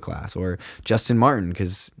this yoga class. Or Justin Martin,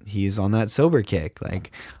 because he's on that sober kick.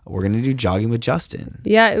 Like, we're going to do jogging with Justin.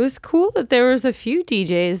 Yeah, it was cool that there was a few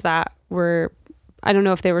DJs that were, I don't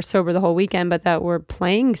know if they were sober the whole weekend, but that were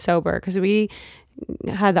playing sober, because we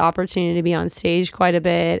had the opportunity to be on stage quite a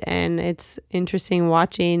bit. And it's interesting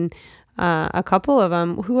watching a couple of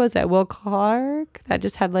them. Who was it? Will Clark, that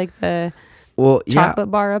just had like the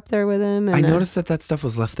chocolate bar up there with him. And I noticed that stuff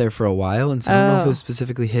was left there for a while, and so I don't know if it was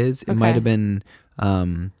specifically his. It might have been,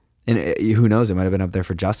 who knows? It might have been up there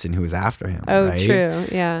for Justin, who was after him. Oh, right? true.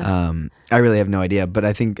 Yeah. I really have no idea, but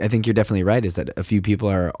I think you're definitely right. Is that a few people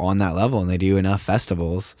are on that level and they do enough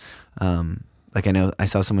festivals. Like I know I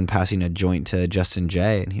saw someone passing a joint to Justin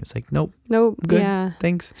J, and he was like, "Nope, good, yeah,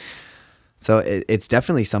 thanks." So it's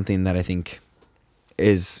definitely something that I think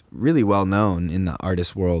is really well known in the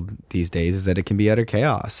artist world these days, is that it can be utter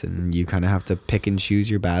chaos, and you kind of have to pick and choose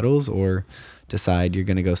your battles or decide you're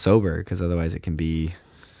going to go sober, because otherwise it can be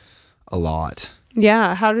a lot.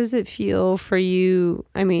 Yeah. How does it feel for you?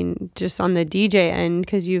 I mean, just on the DJ end,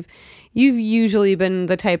 because you've usually been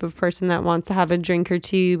the type of person that wants to have a drink or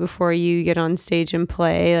two before you get on stage and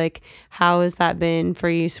play. Like, how has that been for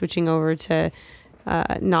you, switching over to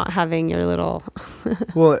not having your little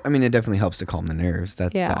Well, I mean, it definitely helps to calm the nerves.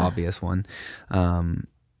 That's the obvious one. And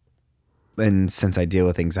since I deal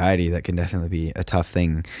with anxiety, that can definitely be a tough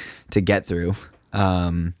thing to get through.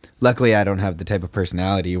 Luckily, I don't have the type of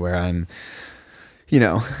personality where I'm,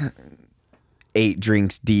 8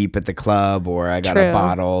 drinks deep at the club, or I got a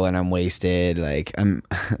bottle and I'm wasted. Like,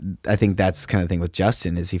 I think that's kind of thing with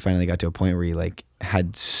Justin, is he finally got to a point where he like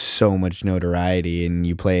had so much notoriety, and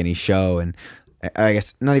you play any show, and I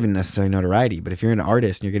guess not even necessarily notoriety, but if you're an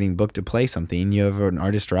artist and you're getting booked to play something, you have an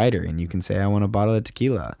artist rider, and you can say, I want a bottle of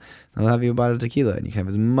tequila. They'll have you a bottle of tequila, and you can have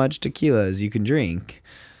as much tequila as you can drink,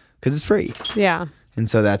 because it's free. Yeah. And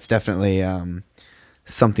so that's definitely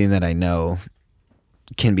something that I know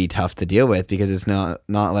can be tough to deal with, because it's not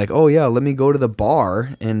like, oh yeah, let me go to the bar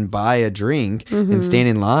and buy a drink and stand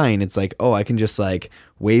in line. It's like, oh, I can just like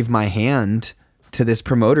wave my hand to this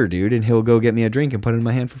promoter dude, and he'll go get me a drink and put it in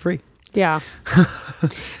my hand for free. Yeah.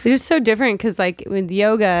 It's just so different, because like with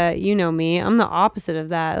yoga, you know me, I'm the opposite of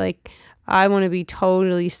that. Like, I want to be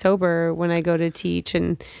totally sober when I go to teach,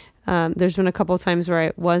 and there's been a couple of times where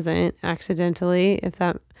I wasn't accidentally, if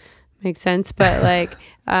that makes sense, but like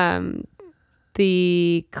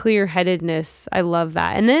the clear-headedness, I love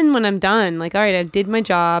that. And then when I'm done, like, all right, I did my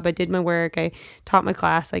job, I did my work, I taught my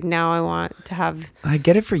class, like, now I want to have I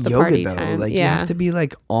get it for yoga though time. Like, you have to be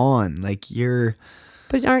like on, like, you're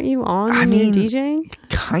But aren't you on when you're DJing?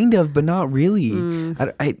 Kind of, but not really.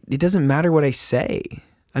 It doesn't matter what I say.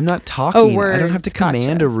 I'm not talking. Words. I don't have to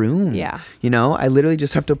command a room. Yeah. I literally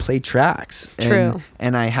just have to play tracks. True.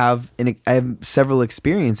 And I have several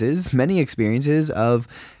experiences, many experiences of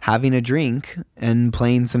having a drink and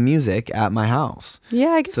playing some music at my house.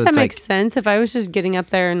 Yeah, I guess that makes sense. If I was just getting up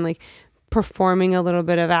there and like performing a little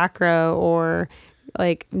bit of acro, or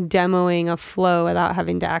like demoing a flow without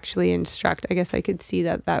having to actually instruct, I guess I could see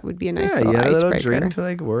that would be a nice little icebreaker. A little drink to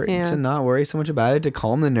like to not worry so much about it, to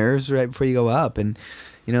calm the nerves right before you go up. And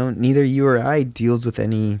neither you or I deals with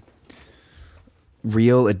any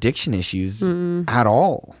real addiction issues at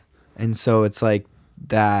all, and so it's like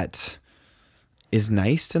that is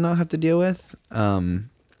nice to not have to deal with.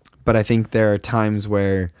 But I think there are times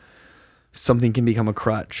where something can become a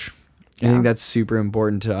crutch. I think that's super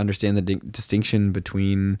important to understand the distinction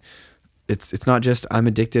between it's not just I'm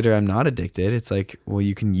addicted or I'm not addicted. It's like, well,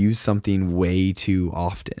 you can use something way too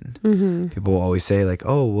often. People will always say like,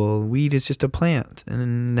 oh, well, weed is just a plant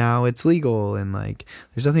and now it's legal and like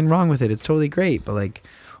there's nothing wrong with it. It's totally great. But like,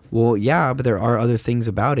 well, yeah, but there are other things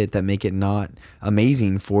about it that make it not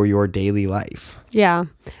amazing for your daily life. Yeah.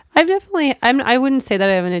 I wouldn't say that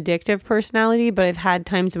I have an addictive personality, but I've had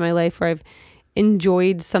times in my life where I've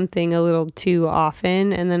enjoyed something a little too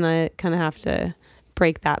often, and then I kind of have to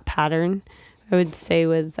break that pattern. I would say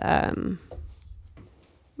with I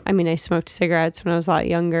smoked cigarettes when I was a lot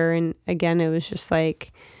younger, and again it was just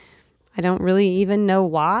like I don't really even know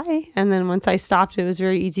why, and then once I stopped, it was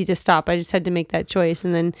very easy to stop. I just had to make that choice.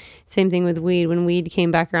 And then same thing with weed. When weed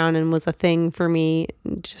came back around and was a thing for me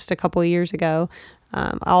just a couple of years ago,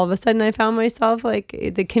 all of a sudden I found myself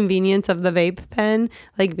like the convenience of the vape pen,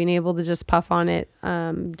 like being able to just puff on it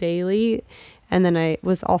daily. And then I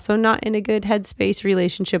was also not in a good headspace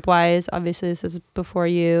relationship wise. Obviously this is before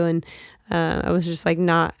you, and I was just like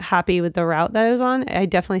not happy with the route that I was on. I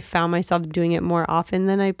definitely found myself doing it more often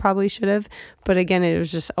than I probably should have. But again, it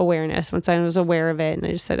was just awareness. Once I was aware of it and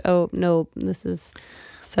I just said, oh, no, this is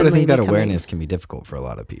But I think that becoming, awareness can be difficult for a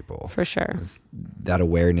lot of people. for sure. It's that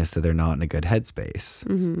awareness that they're not in a good headspace.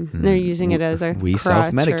 They're using it as a we crutch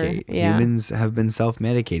self-medicate. yeah. Humans have been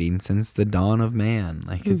self-medicating since the dawn of man.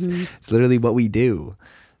 Like it's literally what we do.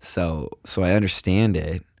 So I understand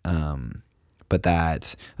it. But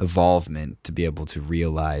that evolvement to be able to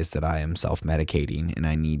realize that I am self-medicating and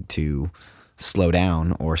I need to slow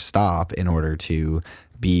down or stop in order to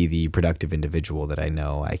be the productive individual that I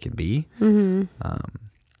know I can be. And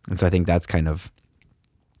so I think that's kind of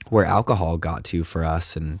where alcohol got to for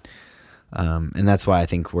us. And that's why I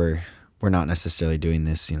think we're not necessarily doing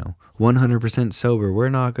this, 100% sober. We're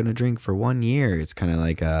not going to drink for 1 year. It's kind of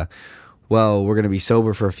like well, we're going to be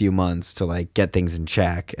sober for a few months to like get things in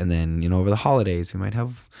check. And then, over the holidays, we might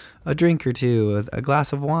have a drink or two, a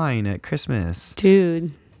glass of wine at Christmas.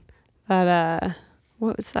 Dude, that,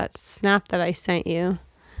 what was that snap that I sent you?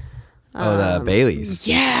 The Baileys.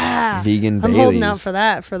 Yeah. Vegan I'm Baileys. holding out for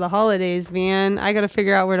that for the holidays, man. I got to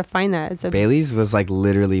figure out where to find that. It's Baileys was like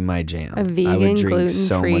literally my jam. a vegan, I would drink gluten-free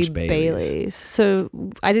so much Baileys. So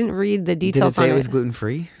I didn't read the Did it details say on it was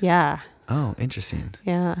gluten-free? Yeah. Oh, interesting.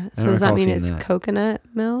 Yeah. I So don't does that recall mean seeing it's that. coconut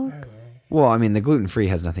milk? Well, I mean, the gluten-free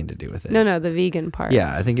has nothing to do with it. No, the vegan part.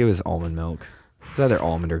 Yeah, I think it was almond milk. It's either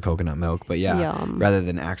almond or coconut milk, but yeah, Yum. rather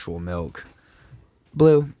than actual milk.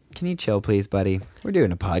 Blue, can you chill, please, buddy? We're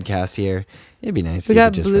doing a podcast here. It'd be nice if We you got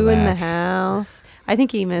could just Blue relax. in the house. I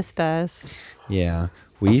think he missed us. Yeah,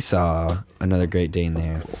 we saw another Great Dane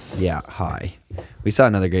there. Yeah, hi. We saw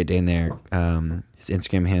another Great Dane there. His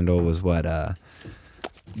Instagram handle was the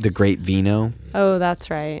Great Vino. Oh, that's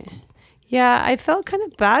right. Yeah, I felt kind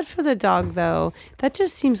of bad for the dog, though. That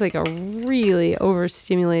just seems like a really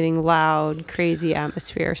overstimulating, loud, crazy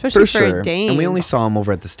atmosphere, especially for a Dane. And we only saw him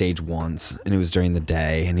over at the stage once, and it was during the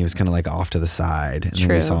day, and he was kind of like off to the side. And then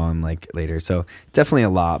we saw him like later. So definitely a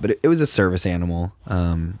lot, but it was a service animal.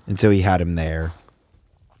 And so he had him there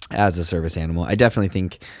as a service animal. I definitely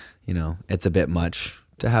think, it's a bit much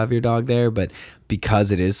to have your dog there, but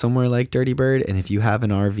because it is somewhere like Dirty Bird, and if you have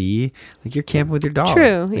an RV, like you're camping with your dog.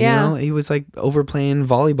 True, yeah. He was like over playing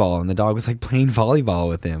volleyball, and the dog was like playing volleyball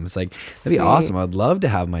with him. It's like, that'd be awesome. I'd love to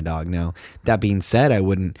have my dog now. That being said, I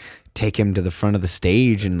wouldn't take him to the front of the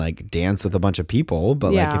stage and like dance with a bunch of people,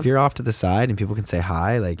 but like if you're off to the side and people can say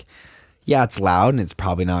hi, like, yeah, it's loud and it's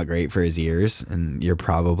probably not great for his ears, and you're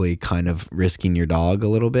probably kind of risking your dog a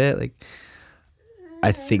little bit. Like,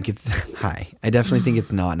 I think I definitely think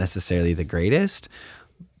it's not necessarily the greatest,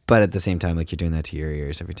 but at the same time, like you're doing that to your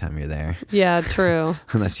ears every time you're there. Yeah, true.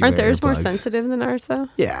 Unless you Aren't wear theirs more earplugs. sensitive than ours, though?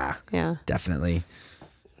 Yeah, Yeah. definitely.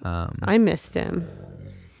 I missed him.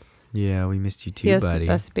 Yeah, we missed you too, He has buddy.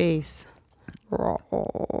 the best bass.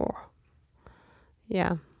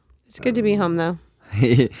 Yeah. It's good to be home, though.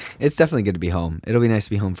 It's definitely good to be home. It'll be nice to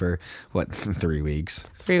be home for, 3 weeks?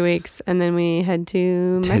 3 weeks. And then we head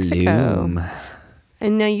to Mexico. Tulum.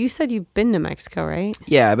 And now you said you've been to Mexico, right?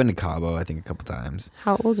 Yeah, I've been to Cabo, I think, a couple times.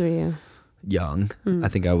 How old were you? Young. I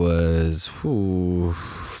think I was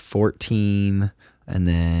 14. And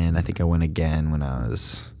then I think I went again when I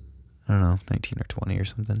was, 19 or 20 or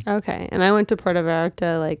something. Okay. And I went to Puerto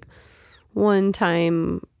Vallarta like one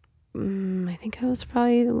time, I think I was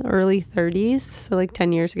probably early 30s, so like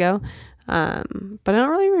 10 years ago. But I don't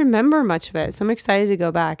really remember much of it. So I'm excited to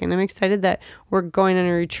go back, and I'm excited that we're going on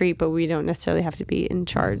a retreat, but we don't necessarily have to be in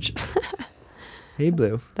charge. Hey,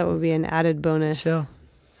 Blue. That would be an added bonus. Chill.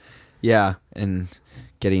 Yeah, and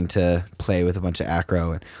getting to play with a bunch of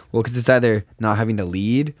acro. Well, because it's either not having to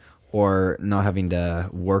lead or not having to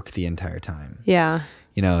work the entire time. Yeah.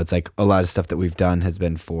 It's like a lot of stuff that we've done has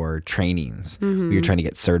been for trainings. Where you're trying to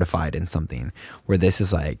get certified in something, where this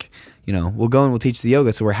is like, we'll go and we'll teach the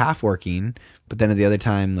yoga. So we're half working, but then at the other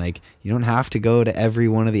time, like you don't have to go to every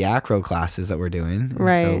one of the acro classes that we're doing.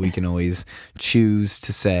 And so we can always choose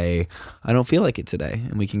to say, I don't feel like it today.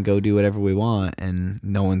 And we can go do whatever we want, and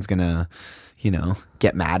no one's going to,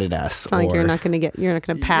 get mad at us. It's not like you're not going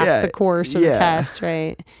to pass the course or the test,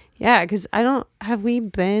 right? Yeah. Cause have we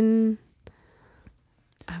been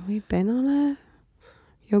on a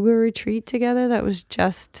yoga retreat together that was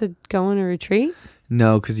just to go on a retreat?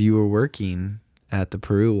 No, because you were working at the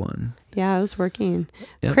Peru one. Yeah, I was working.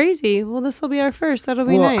 Yep. Crazy. Well, this will be our first. That'll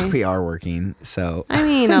be nice. We are working, so. I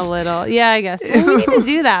mean, a little. Yeah, I guess. Well, we need to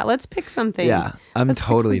do that. Let's pick something. Yeah, Let's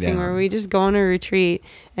totally pick something down. where we just go on a retreat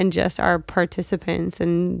and just are participants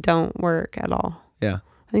and don't work at all. Yeah.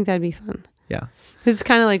 I think that'd be fun. Yeah. This is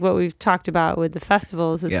kind of like what we've talked about with the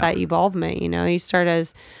festivals. It's that evolvement, you start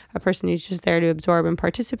as a person who's just there to absorb and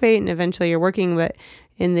participate, and eventually you're working. But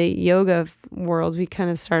in the yoga world, we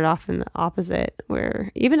kind of start off in the opposite,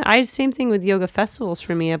 where same thing with yoga festivals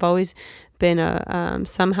for me. I've always been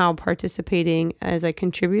somehow participating as a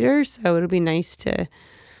contributor. So it'll be nice to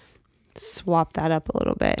swap that up a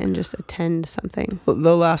little bit and just attend something.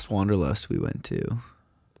 The last Wanderlust we went to,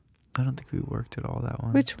 I don't think we worked at all that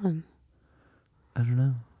one. Which one? I don't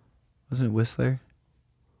know. Wasn't it Whistler?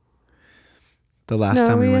 The last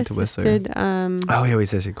time we went to Whistler. Oh, yeah, we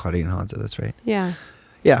assisted Claudia and Hansa. That's right. Yeah.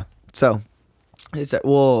 Yeah. So,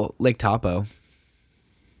 Lake Tahoe.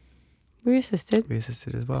 We assisted. We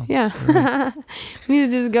assisted as well. Yeah. We need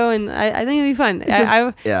to just go, and I think it'd be fun.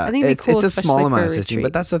 I think it'd be cool. It's a small amount of assisting,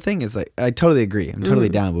 retreat. but that's the thing is like, I totally agree. I'm totally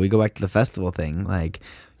down. But we go back to the festival thing. Like,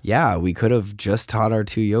 yeah, we could have just taught our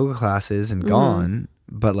 2 yoga classes and gone,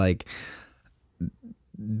 but like,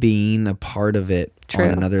 being a part of it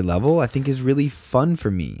on another level, I think is really fun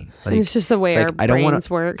for me. Like, and it's just the way our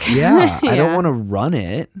brains work. Yeah, I don't want to run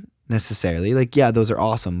it necessarily. Like, yeah, those are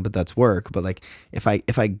awesome, but that's work. But like, if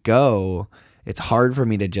I go, it's hard for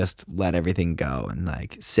me to just let everything go and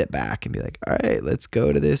like sit back and be like, all right, let's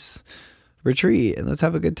go to this retreat and let's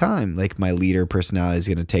have a good time. Like, my leader personality is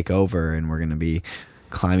going to take over, and we're going to be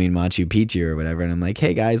climbing Machu Picchu or whatever, and I'm like,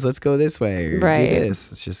 hey guys, let's go this way or do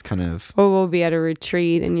this. It's just kind of, or we'll be at a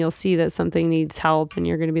retreat and you'll see that something needs help, and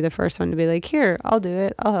you're going to be the first one to be like, here, I'll do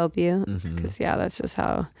it, I'll help you, because that's just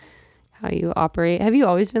how you operate. Have you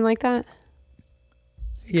always been like that?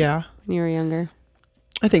 Yeah, when you were younger?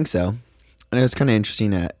 I think so. And it was kind of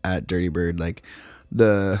interesting at Dirty Bird, like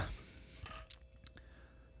the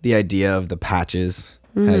idea of the patches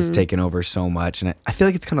has taken over so much, and I feel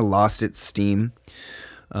like it's kind of lost its steam.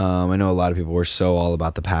 I know a lot of people were so all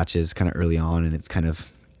about the patches kind of early on, and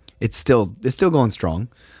it's still going strong.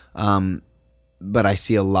 But I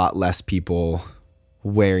see a lot less people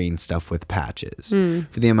wearing stuff with patches.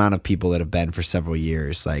 For the amount of people that have been for several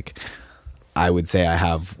years, like, I would say I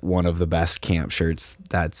have one of the best camp shirts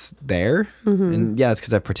that's there. And yeah, it's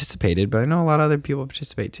because I participated, but I know a lot of other people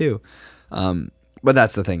participate too. But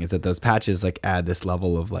that's the thing, is that those patches like add this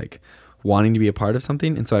level of like wanting to be a part of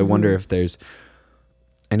something. And so I wonder if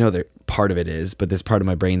I know that part of it is, but there's part of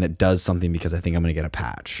my brain that does something because I think I'm going to get a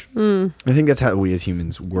patch. I think that's how we as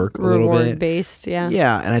humans work a little bit. Reward based, yeah.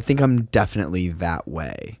 Yeah, and I think I'm definitely that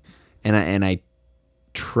way. And I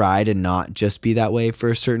try to not just be that way for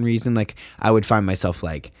a certain reason. Like, I would find myself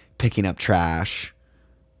like picking up trash,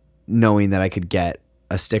 knowing that I could get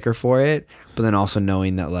a sticker for it, but then also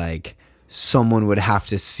knowing that like someone would have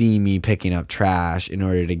to see me picking up trash in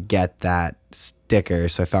order to get that sticker.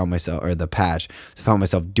 So I found myself, or the patch, so I found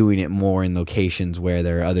myself doing it more in locations where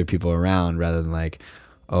there are other people around rather than like,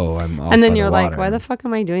 oh, I'm off and then by you're the like, water. why the fuck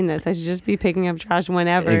am I doing this? I should just be picking up trash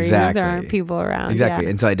whenever. Exactly. There aren't people around. Exactly.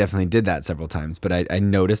 Yeah. And so I definitely did that several times, but I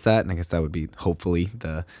noticed that, and I guess that would be hopefully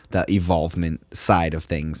the evolvement side of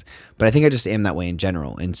things. But I think I just am that way in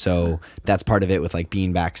general. And so that's part of it with like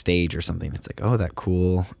being backstage or something. It's like, oh, that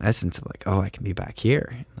cool essence of like, oh, I can be back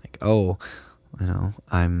here. Like, oh,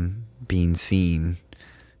 I'm being seen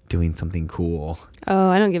doing something cool. Oh,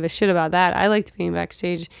 I don't give a shit about that. I liked being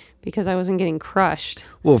backstage because I wasn't getting crushed.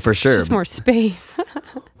 Well, for sure. It's just more space.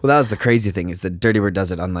 Well, that was the crazy thing, is that Dirty Bird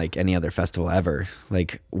does it unlike any other festival ever.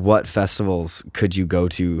 Like, what festivals could you go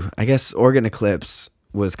to? I guess Oregon Eclipse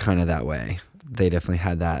was kind of that way. They definitely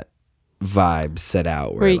had that vibe set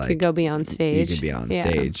out where you like, could go be on stage. You could be on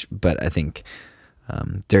stage. But I think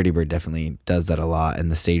Dirty Bird definitely does that a lot.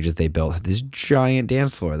 And the stage that they built had this giant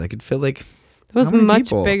dance floor that could fit like, it was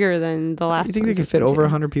much bigger than the last one. You think they could fit over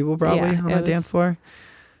 100 people probably on that dance floor?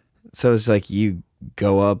 So it's like you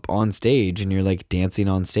go up on stage and you're like dancing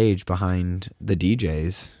on stage behind the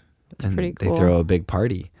DJs. That's and pretty cool. They throw a big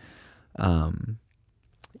party.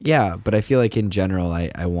 Yeah, but I feel like in general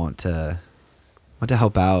I want to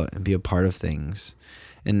help out and be a part of things.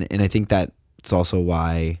 And I think that's also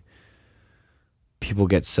why people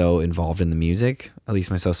get so involved in the music, at least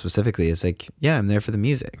myself specifically. It's like, yeah, I'm there for the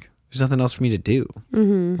music. There's nothing else for me to do.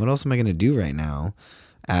 What else am I going to do right now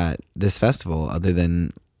at this festival other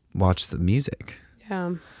than watch the music?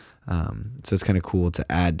 Yeah. So it's kind of cool to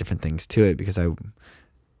add different things to it because I don't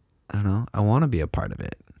know, I want to be a part of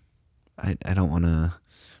it. I don't want to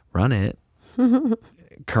run it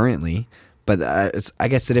currently, but I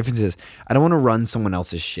guess the difference is I don't want to run someone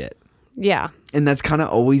else's shit. Yeah. And that's kind of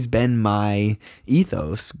always been my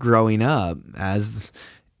ethos growing up as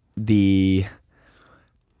the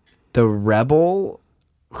rebel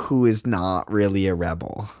who is not really a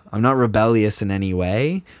rebel. I'm not rebellious in any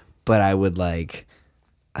way, but I would like,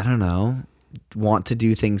 I don't know, want to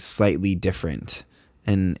do things slightly different.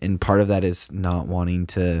 And part of that is not wanting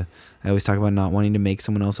to, I always talk about not wanting to make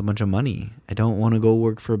someone else a bunch of money. I don't want to go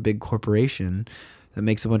work for a big corporation that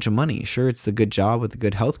makes a bunch of money. Sure, it's the good job with the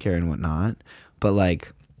good healthcare and whatnot, but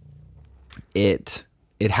like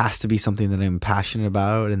it has to be something that I'm passionate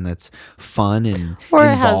about and that's fun and or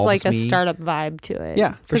it has like me. a startup vibe to it.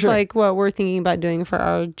 Yeah, for sure. Like what we're thinking about doing for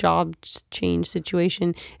our job change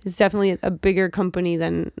situation is definitely a bigger company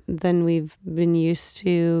than we've been used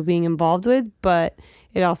to being involved with, but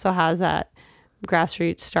it also has that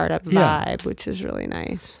grassroots startup vibe, which is really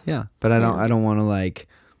nice. Yeah, but I don't want to like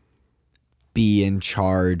be in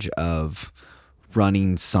charge of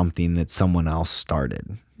running something that someone else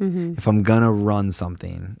started. If I'm going to run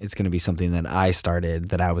something, it's going to be something that I started,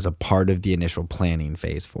 that I was a part of the initial planning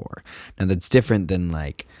phase for. Now that's different than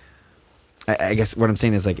like, I guess what I'm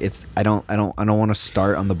saying is like, I don't want to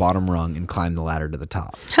start on the bottom rung and climb the ladder to the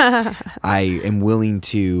top. I am willing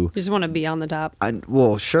to. You just want to be on the top.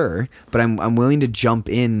 Well, sure, but I'm willing to jump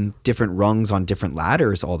in different rungs on different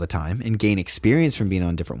ladders all the time and gain experience from being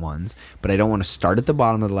on different ones. But I don't want to start at the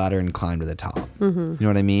bottom of the ladder and climb to the top. You know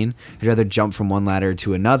what I mean? I'd rather jump from one ladder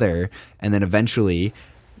to another, and then eventually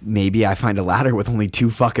maybe I find a ladder with only 2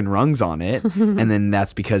 fucking rungs on it. And then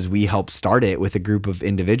that's because we helped start it with a group of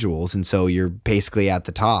individuals. And so you're basically at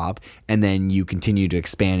the top, and then you continue to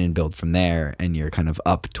expand and build from there. And you're kind of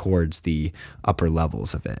up towards the upper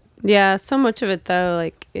levels of it. Yeah. So much of it though,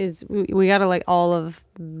 like is we got to let all of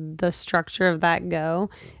the structure of that go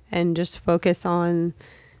and just focus on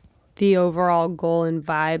the overall goal and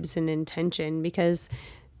vibes and intention, because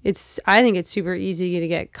I think it's super easy to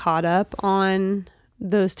get caught up on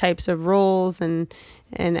those types of roles and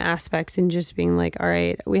aspects, and just being like, all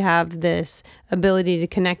right, we have this ability to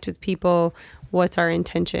connect with people. What's our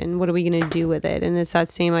intention? What are we going to do with it? And it's that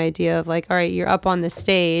same idea of like, all right, you're up on the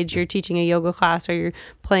stage, you're teaching a yoga class or you're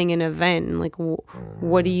playing an event, and like,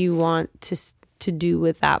 what do you want to do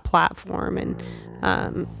with that platform?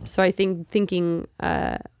 And so I think thinking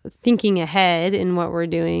ahead in what we're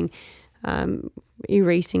doing,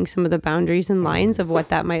 erasing some of the boundaries and lines of what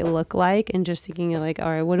that might look like, and just thinking of like, all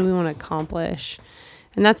right, what do we want to accomplish?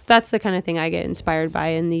 And that's the kind of thing I get inspired by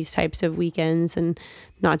in these types of weekends, and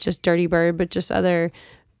not just Dirty Bird, but just other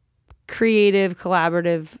creative,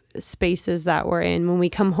 collaborative spaces that we're in. When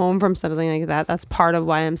we come home from something like that, that's part of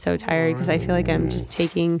why I'm so tired, because I feel like I'm just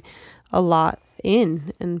taking a lot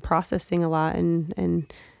in and processing a lot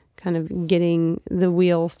and kind of getting the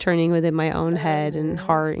wheels turning within my own head and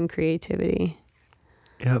heart and creativity.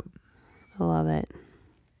 Yep. I love it.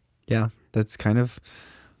 Yeah, that's kind of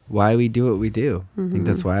why we do what we do. I think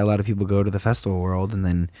that's why a lot of people go to the festival world, and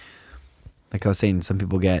then, like I was saying, some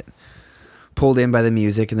people get pulled in by the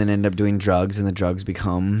music and then end up doing drugs, and the drugs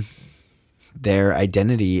become their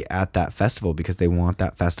identity at that festival because they want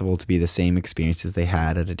that festival to be the same experiences they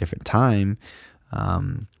had at a different time.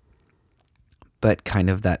 But kind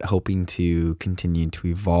of that hoping to continue to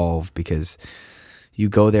evolve, because you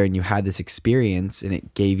go there and you had this experience and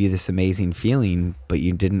it gave you this amazing feeling, but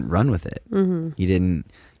you didn't run with it. You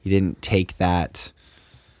didn't take that,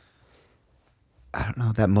 I don't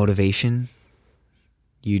know, that motivation.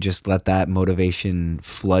 You just let that motivation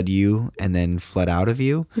flood you and then flood out of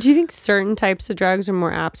you. Do you think certain types of drugs are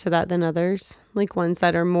more apt to that than others? Like ones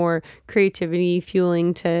that are more creativity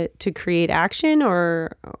fueling to create action,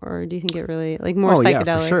 or do you think it really, like more psychedelics?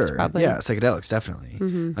 Yeah, for sure. Probably. Yeah, psychedelics, definitely.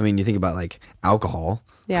 I mean, you think about like alcohol.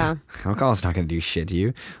 Yeah. Alcohol's not going to do shit to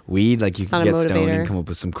you. Weed, like you can get stoned and come up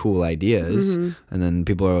with some cool ideas. And then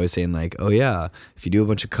people are always saying like, oh yeah, if you do a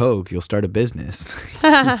bunch of coke, you'll start a business.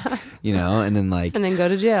 You know, and then like... And then go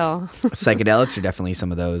to jail. Psychedelics are definitely some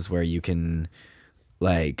of those where you can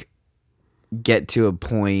like get to a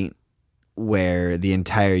point where the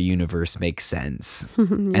entire universe makes sense.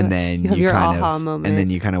 And then you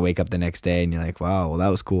kind of wake up the next day and you're like, wow, well that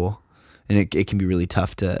was cool. And it can be really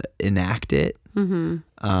tough to enact it.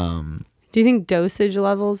 Do you think dosage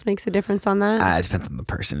levels makes a difference on that? It depends on the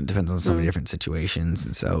person. It depends on so many different situations.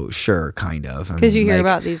 And so, sure, kind of. Because you hear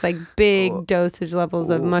about these like big dosage levels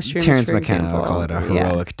of mushrooms. Terrence for McKenna example. will call it a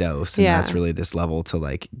heroic dose. And that's really this level to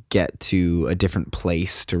like get to a different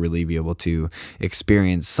place to really be able to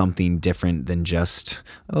experience something different than just,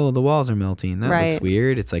 oh, the walls are melting. That looks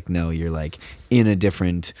weird. It's like, no, you're like in a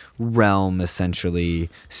different realm, essentially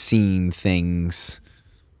seeing things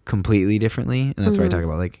completely differently. And that's where I talk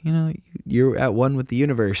about like, you know, you're at one with the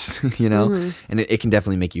universe, you know, and it can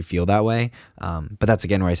definitely make you feel that way. But that's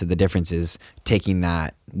again where I said the difference is taking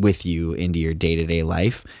that with you into your day-to-day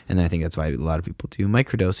life. And then I think that's why a lot of people do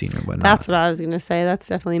microdosing or whatnot. That's what I was going to say. That's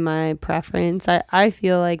definitely my preference. I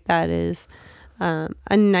feel like that is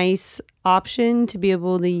a nice option to be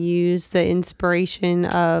able to use the inspiration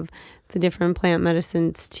of the different plant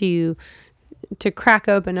medicines to crack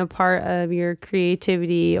open a part of your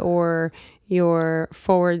creativity or your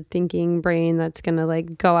forward thinking brain that's going to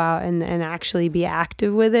like go out and actually be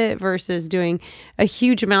active with it, versus doing a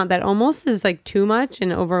huge amount that almost is like too much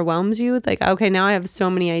and overwhelms you with like, okay, now I have so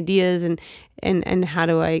many ideas, and how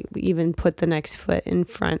do I even put the next foot in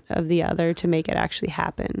front of the other to make it actually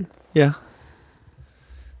happen? Yeah.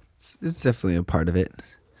 It's definitely a part of it.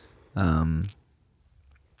 I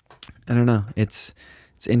don't know. It's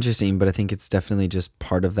interesting, but I think it's definitely just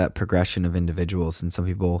part of that progression of individuals. And some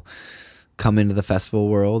people come into the festival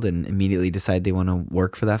world and immediately decide they want to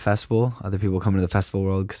work for that festival. Other people come into the festival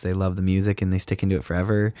world because they love the music and they stick into it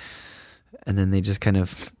forever. And then they just kind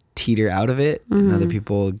of teeter out of it. Mm-hmm. And other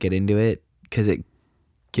people get into it because it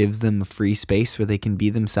gives them a free space where they can be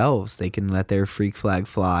themselves. They can let their freak flag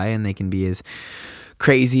fly, and they can be as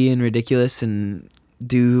crazy and ridiculous and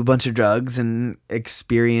do a bunch of drugs and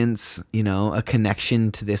experience, a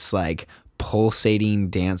connection to this like pulsating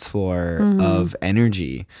dance floor of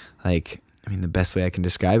energy. Like, I mean, the best way I can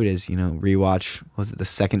describe it is, rewatch, was it the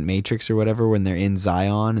second Matrix or whatever, when they're in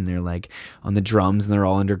Zion and they're like on the drums and they're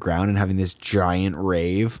all underground and having this giant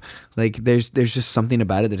rave. Like there's just something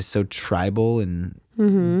about it that is so tribal and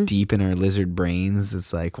deep in our lizard brains.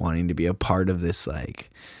 It's like wanting to be a part of this like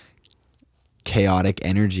chaotic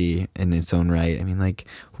energy in its own right. I mean, like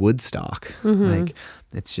Woodstock, like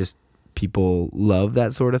it's just, people love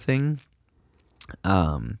that sort of thing.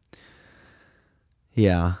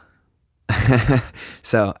 Yeah.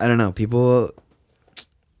 So I don't know,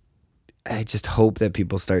 I just hope that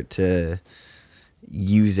people start to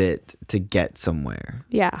use it to get somewhere.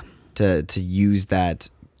 Yeah. To use that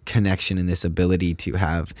connection and this ability to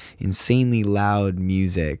have insanely loud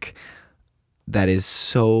music that is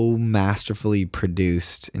so masterfully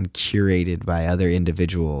produced and curated by other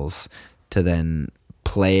individuals, to then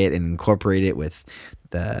play it and incorporate it with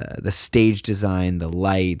the stage design, the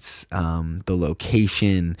lights, the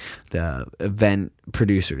location, the event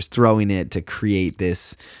producers throwing it to create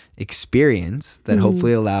this experience that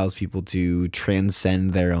hopefully allows people to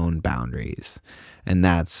transcend their own boundaries. And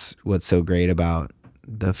that's what's so great about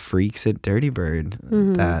the freaks at Dirty Bird,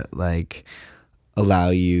 that like allow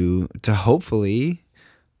you to hopefully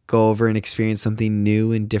go over and experience something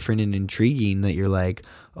new and different and intriguing, that you're like,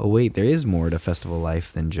 oh wait, there is more to festival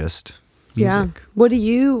life than just music. Yeah. What do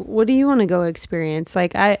you want to go experience?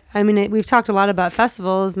 Like, I mean, we've talked a lot about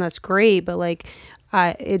festivals and that's great, but like,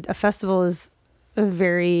 a festival is a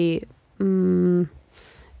very,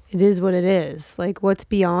 it is what it is. Like, what's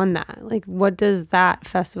beyond that? Like, what does that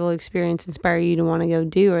festival experience inspire you to want to go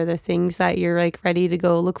do? Are there things that you're like ready to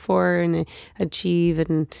go look for and achieve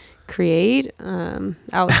and create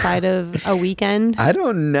outside of a weekend? I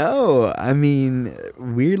don't know. I mean,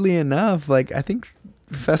 weirdly enough, like, I think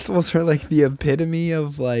festivals are like the epitome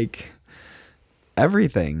of like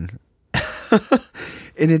everything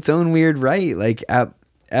in its own weird right. Like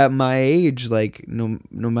at my age, like no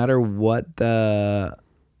matter what the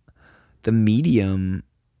medium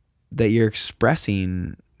that you're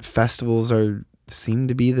expressing, festivals seem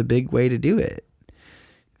to be the big way to do it.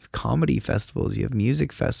 Comedy festivals, you have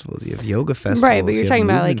music festivals, you have yoga festivals. Right, but you're talking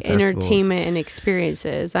about like festivals. Entertainment and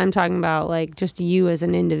experiences. I'm talking about like just you as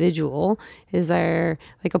an individual. Is there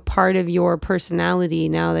like a part of your personality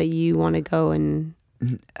now that you want to go and...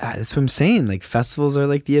 That's what I'm saying. Like festivals are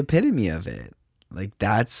like the epitome of it. Like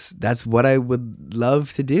that's what I would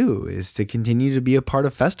love to do, is to continue to be a part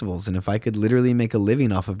of festivals. And if I could literally make a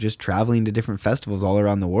living off of just traveling to different festivals all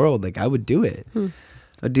around the world, like I would do it.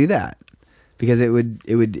 I'd do that. Because it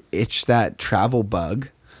would itch that travel bug,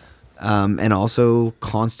 and also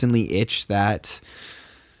constantly itch that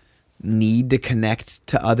need to connect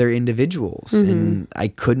to other individuals. And I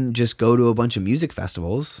couldn't just go to a bunch of music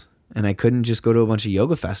festivals, and I couldn't just go to a bunch of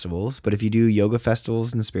yoga festivals. But if you do yoga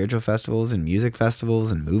festivals and spiritual festivals and music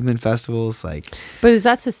festivals and movement festivals, like... But is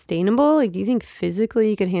that sustainable? Like, do you think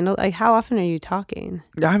physically you could handle... Like, how often are you talking?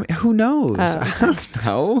 I mean, who knows? I don't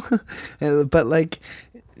know. But like...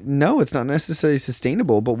 No, it's not necessarily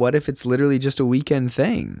sustainable, but what if it's literally just a weekend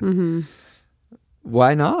thing?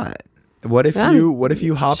 Why not? What if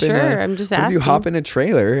you hop in a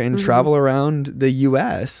trailer and travel around the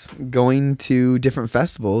US going to different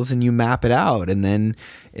festivals, and you map it out, and then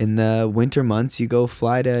in the winter months you go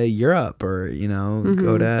fly to Europe, or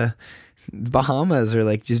go to Bahamas, or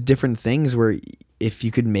like just different things where if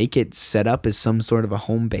you could make it set up as some sort of a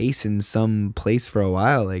home base in some place for a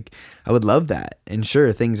while, like I would love that. And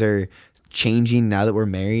sure, things are changing now that we're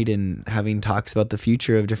married and having talks about the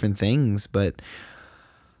future of different things, but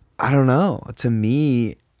I don't know. To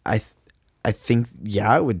me, I think,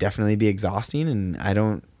 yeah, it would definitely be exhausting, and I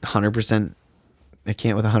can't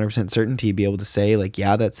with 100% certainty be able to say like,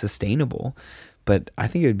 yeah, that's sustainable. But I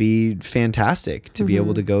think it would be fantastic to be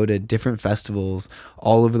able to go to different festivals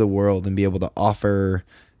all over the world and be able to offer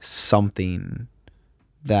something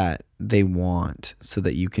that they want so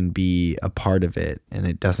that you can be a part of it, and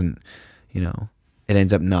it doesn't, it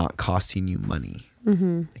ends up not costing you money.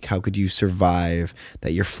 Like, how could you survive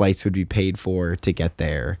that your flights would be paid for to get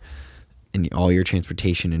there, and all your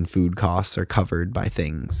transportation and food costs are covered by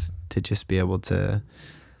things to just be able to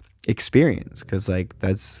experience? Because like,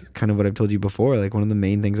 that's kind of what I've told you before. Like, one of the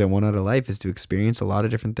main things I want out of life is to experience a lot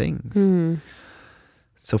of different things.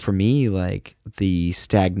 So for me, like, the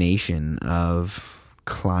stagnation of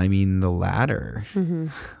climbing the ladder,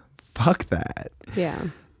 fuck that. Yeah.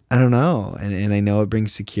 I don't know. And I know it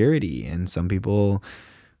brings security, and some people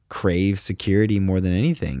crave security more than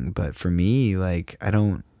anything. But for me, like, I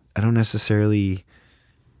don't necessarily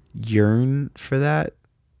yearn for that.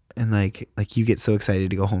 And like you get so excited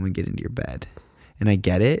to go home and get into your bed, and I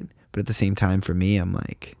get it. But at the same time, for me, I'm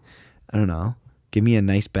like, I don't know, give me a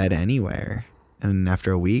nice bed anywhere, and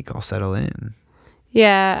after a week I'll settle in.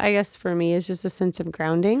 Yeah, I guess for me it's just a sense of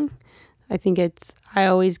grounding. I think I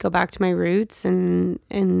always go back to my roots,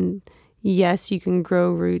 and yes, you can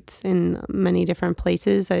grow roots in many different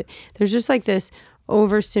places. There's just like this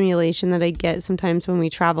overstimulation that I get sometimes when we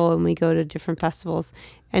travel and we go to different festivals,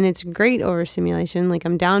 and it's great overstimulation. Like,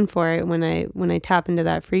 I'm down for it when I tap into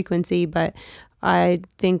that frequency, but I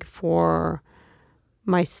think for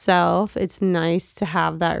myself, it's nice to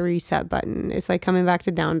have that reset button. It's like coming back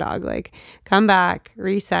to down dog. Like, come back,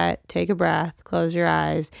 reset, take a breath, close your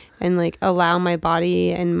eyes, and like allow my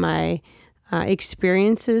body and my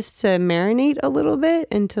experiences to marinate a little bit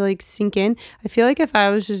and to like sink in. I feel like if I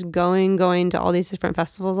was just going to all these different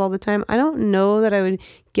festivals all the time, I don't know that I would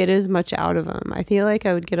get as much out of them. I feel like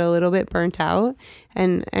I would get a little bit burnt out,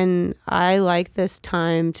 and I like this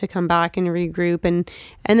time to come back and regroup and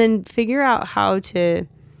then figure out how to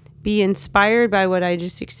be inspired by what I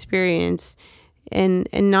just experienced, and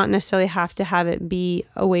not necessarily have to have it be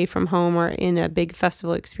away from home or in a big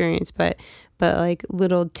festival experience, but like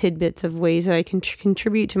little tidbits of ways that I can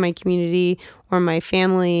contribute to my community or my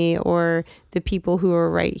family or the people who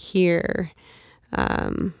are right here.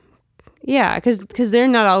 Yeah, because they're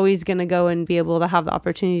not always going to go and be able to have the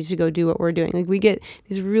opportunity to go do what we're doing. Like, we get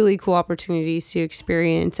these really cool opportunities to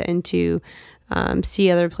experience and to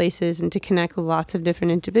see other places and to connect with lots of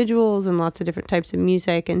different individuals and lots of different types of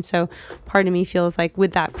music. And so part of me feels like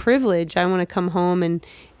with that privilege, I want to come home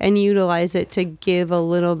and utilize it to give a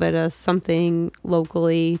little bit of something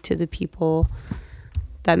locally to the people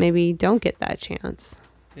that maybe don't get that chance.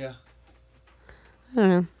 Yeah. I don't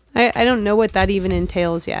know. I don't know what that even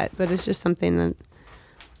entails yet, but it's just something that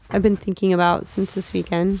I've been thinking about since this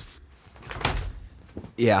weekend.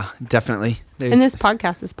 Yeah, definitely. And this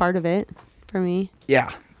podcast is part of it for me.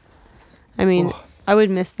 Yeah. I mean, I would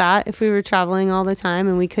miss that if we were traveling all the time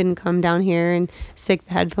and we couldn't come down here and stick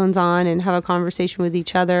the headphones on and have a conversation with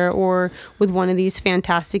each other or with one of these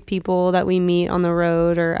fantastic people that we meet on the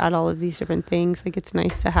road or at all of these different things. Like, it's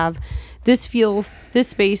nice to have this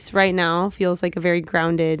space right now feels like a very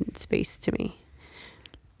grounded space to me.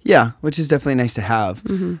 Yeah, which is definitely nice to have.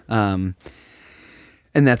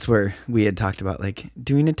 And that's where we had talked about like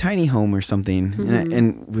doing a tiny home or something,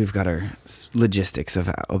 and we've got our logistics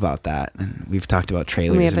about that, and we've talked about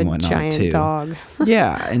trailers and whatnot giant too. Dog.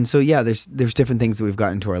 Yeah, and so yeah, there's different things that we've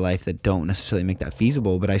got into our life that don't necessarily make that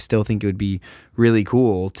feasible, but I still think it would be really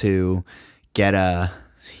cool to get a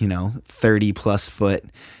 30+ foot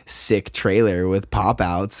sick trailer with pop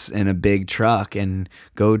outs and a big truck and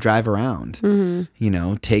go drive around.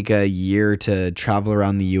 Take a year to travel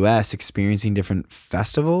around the US experiencing different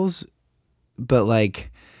festivals, but like,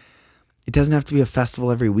 it doesn't have to be a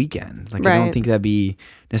festival every weekend. Like, right. I don't think that'd be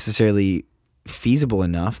necessarily feasible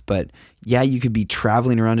enough, but yeah, you could be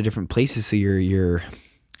traveling around to different places, so your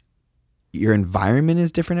environment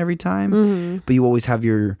is different every time, but you always have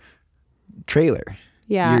your trailer.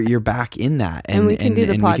 Yeah, you're back in that, and we can do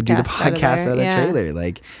the podcast out of the trailer.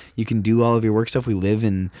 Like, you can do all of your work stuff. We live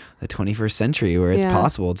in the 21st century where it's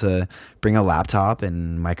possible to bring a laptop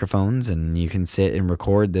and microphones, and you can sit and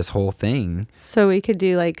record this whole thing. So we could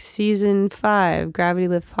do like season 5 Gravity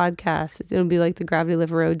Lift podcast. It'll be like the Gravity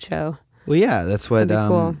Lift Roadshow. Well, yeah, that's what.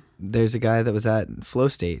 Cool. There's a guy that was at Flow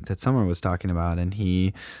State that Summer was talking about, and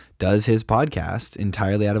he does his podcast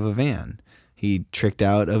entirely out of a van. He tricked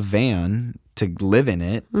out a van to live in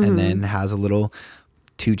it, and then has a little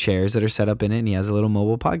 2 chairs that are set up in it, and he has a little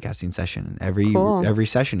mobile podcasting session. Every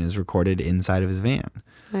session is recorded inside of his van.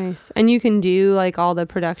 Nice. And you can do like all the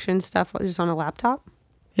production stuff just on a laptop?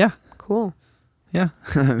 Yeah. Cool. Yeah.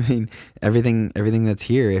 I mean, everything that's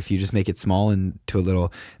here, if you just make it small into a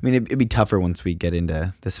little, I mean, it'd be tougher once we get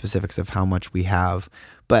into the specifics of how much we have.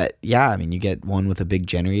 But yeah, I mean, you get one with a big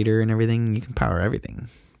generator and everything, you can power everything.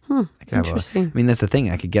 Interesting. I mean, that's the thing.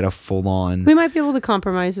 I could get a full on. We might be able to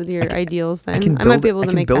compromise with your ideals then. I might be able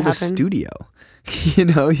to make that happen. I can build a studio. You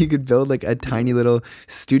know, you could build like a tiny little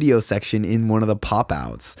studio section in one of the pop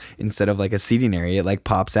outs instead of like a seating area. It like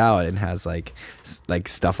pops out and has like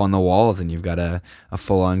stuff on the walls, and you've got a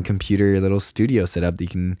full on computer little studio set up that you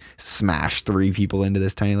can smash 3 people into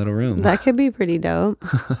this tiny little room. That could be pretty dope.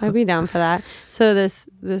 I'd be down for that. So this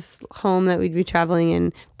home that we'd be traveling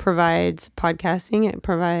in provides podcasting. It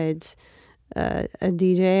provides a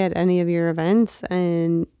DJ at any of your events,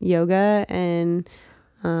 and yoga, and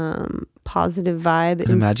positive vibe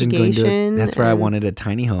imagine going instigation. That's where I wanted a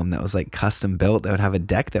tiny home that was like custom built, that would have a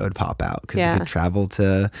deck that would pop out, because we could travel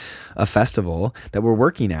to a festival that we're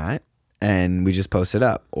working at and we just post it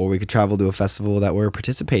up, or we could travel to a festival that we're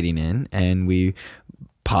participating in and we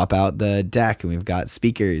pop out the deck, and we've got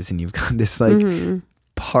speakers, and you've got this like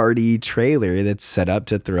party trailer that's set up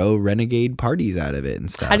to throw renegade parties out of it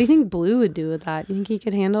and stuff. How do you think Blue would do with that? Do you think he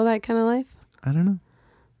could handle that kind of life? I don't know.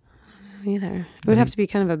 Either. It would have to be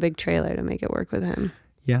kind of a big trailer to make it work with him.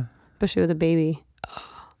 Yeah. Especially with a baby.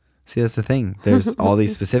 See, that's the thing. There's all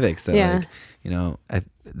these specifics that, Yeah. like, you know,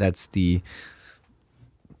 that's the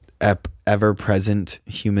ever-present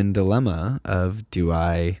human dilemma of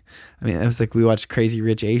I mean, I was like, we watched Crazy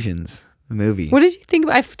Rich Asians, the movie. What did you think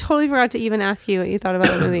about? I totally forgot to even ask you what you thought about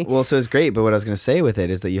the movie. Well, so it's great, but what I was going to say with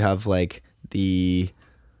it is that you have like the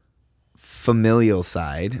familial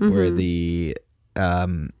side where the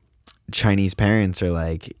Chinese parents are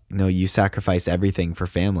like, no, you sacrifice everything for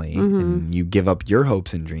family, and you give up your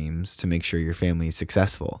hopes and dreams to make sure your family is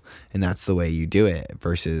successful, and that's the way you do it,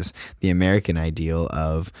 versus the American ideal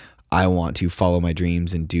of, I want to follow my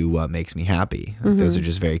dreams and do what makes me happy. Like, those are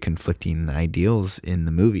just very conflicting ideals in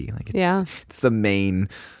the movie. Like, it's the main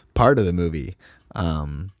part of the movie.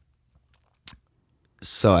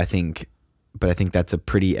 So I think that's a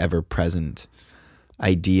pretty ever-present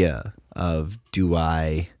idea of,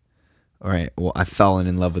 all right, well, I've fallen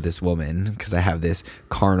in love with this woman because I have this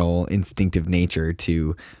carnal, instinctive nature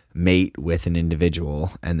to mate with an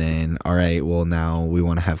individual. And then, all right, well, now we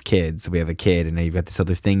want to have kids. So we have a kid, and now you've got this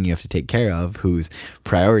other thing you have to take care of, whose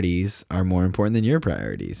priorities are more important than your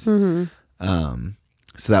priorities. So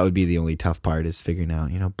that would be the only tough part, is figuring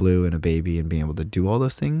out, you know, Blue and a baby and being able to do all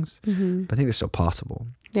those things. But I think they're still possible.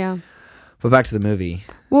 Yeah. But back to the movie.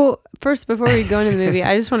 Well, first, before we go into the movie,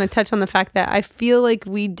 I just want to touch on the fact that I feel like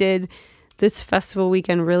we did this festival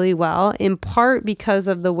weekend really well, in part because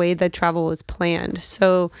of the way the travel was planned.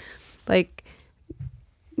 So, like,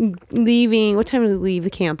 leaving, what time did we leave the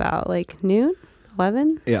camp out? Like noon?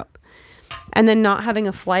 11? Yeah. And then not having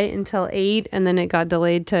a flight until 8, and then it got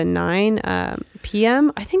delayed to 9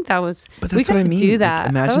 p.m. I think that was, but that's what I mean. Do that. Like,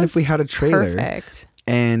 imagine if we had a trailer perfect.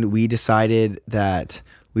 And we decided that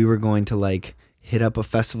we were going to like hit up a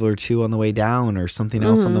festival or two on the way down, or something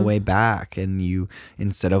else on the way back, and you,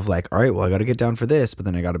 instead of like, all right, well, I got to get down for this, but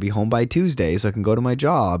then I got to be home by Tuesday so I can go to my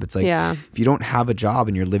job. It's like, if you don't have a job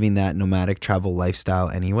and you're living that nomadic travel lifestyle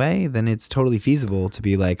anyway, then it's totally feasible to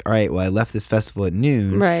be like, all right, well, I left this festival at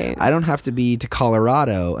noon. Right. I don't have to be to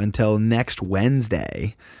Colorado until next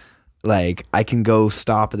Wednesday. Like, I can go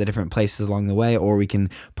stop at the different places along the way, or we can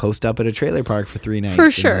post up at a trailer park for 3 nights. For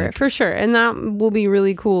sure. And that will be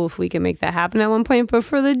really cool if we can make that happen at one point. But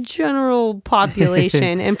for the general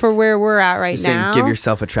population and for where we're at right now, give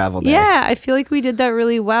yourself a travel day. Yeah, I feel like we did that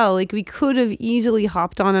really well. Like, we could have easily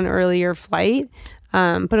hopped on an earlier flight.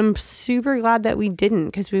 But I'm super glad that we didn't,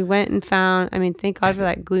 because we went and found, I mean, thank God for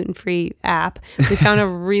that gluten-free app. We found a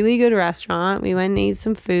really good restaurant. We went and ate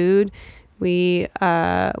some food. We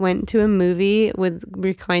went to a movie with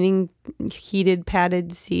reclining, heated,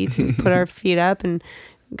 padded seats, and put our feet up and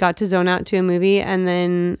got to zone out to a movie, and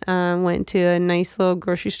then went to a nice little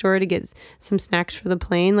grocery store to get some snacks for the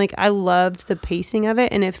plane. Like, I loved the pacing of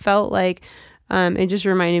it, and it felt like, it just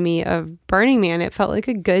reminded me of Burning Man. It felt like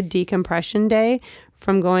a good decompression day,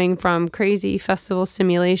 from going from crazy festival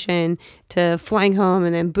simulation to flying home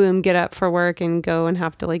and then boom, get up for work and go and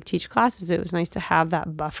have to like teach classes. It was nice to have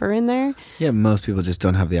that buffer in there. Yeah, most people just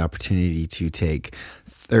don't have the opportunity to take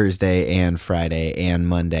Thursday and Friday and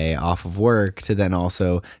Monday off of work to then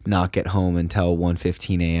also not get home until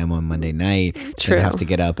 1:15 a.m. on Monday night. True. And have to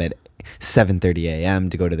get up at 7:30 a.m.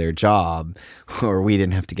 to go to their job, or we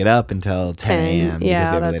didn't have to get up until 10 a.m. because we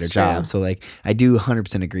have a later job. So like I do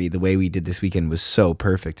 100% agree. The way we did this weekend was so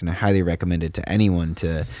perfect, and I highly recommend it to anyone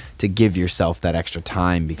to give yourself that extra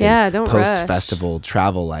time, because post festival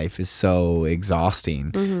travel life is so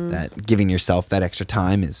exhausting that giving yourself that extra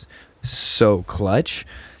time is so clutch.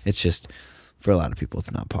 It's just, for a lot of people,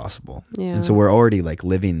 it's not possible. Yeah. And so we're already like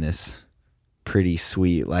living this pretty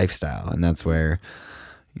sweet lifestyle, and that's where,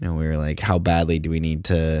 we were like, how badly do we need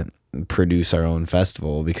to produce our own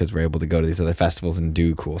festival because we're able to go to these other festivals and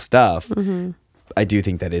do cool stuff. I do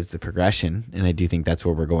think that is the progression, and I do think that's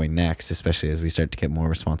where we're going next, especially as we start to get more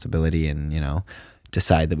responsibility and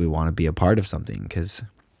decide that we want to be a part of something, because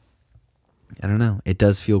I don't know, it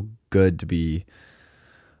does feel good to be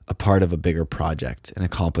a part of a bigger project and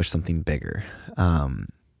accomplish something bigger. And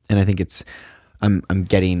I think I'm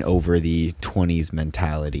getting over the 20s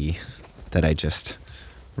mentality that I just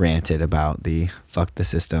ranted about, the fuck the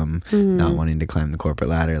system, not wanting to climb the corporate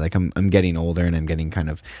ladder. Like I'm getting older, and I'm getting kind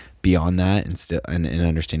of beyond that, and still and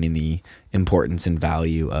understanding the importance and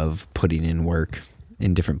value of putting in work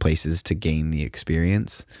in different places to gain the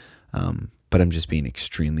experience. But I'm just being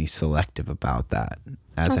extremely selective about that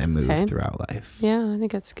as I move throughout life. Yeah, I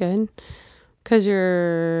think that's good. Because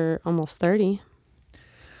you're almost 30.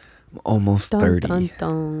 Almost 30. Dun,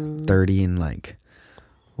 dun. 30 in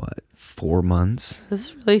 4 months? This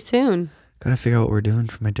is really soon. Gotta figure out what we're doing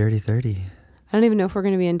for my dirty 30. I don't even know if we're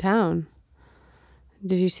going to be in town.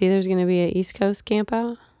 Did you see there's going to be an East Coast camp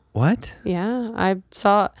out? What? Yeah, I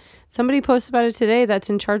saw somebody post about it today that's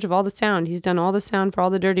in charge of all the sound. He's done all the sound for all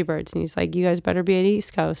the Dirty Birds, and he's like, you guys better be at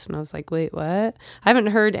East Coast. And I was like, wait, what? I haven't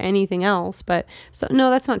heard anything else, but no,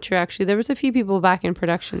 that's not true. Actually, there was a few people back in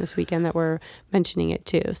production this weekend that were mentioning it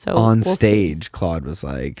too. So on stage, Claude was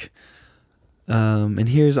like, and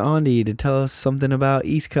here's Andi to tell us something about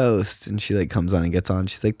East Coast. And she comes on and gets on.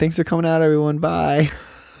 She's like, thanks for coming out, everyone. Bye.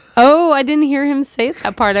 Oh, I didn't hear him say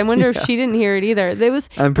that part. I wonder if she didn't hear it either. There was,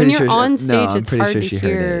 I'm pretty sure on stage, I'm it's pretty hard sure to she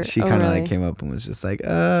hear. heard it. She kind of came up and was just like,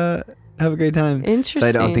 have a great time. Interesting. So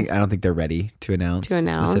I don't think they're ready to announce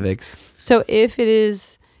specifics. So if it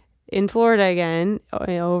is in Florida again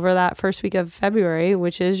over that first week of February,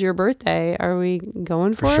 which is your birthday, are we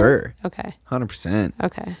going for it? Sure. Okay. 100%.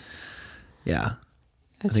 Okay. Yeah.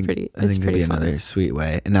 I think it'd be another sweet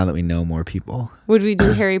way. And now that we know more people. Would we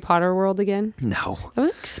do Harry Potter World again? No. That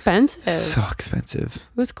was expensive. So expensive. It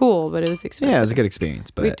was cool, but it was expensive. Yeah, it was a good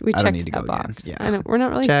experience, but we I don't need checked to go that again. box. Yeah. We're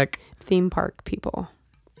not really Check. theme park people.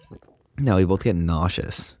 No, we both get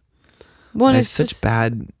nauseous. One I have such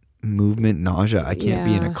bad movement nausea. I can't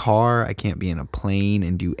be in a car. I can't be in a plane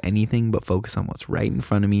and do anything but focus on what's right in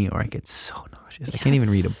front of me, or I get so nauseous. I can't even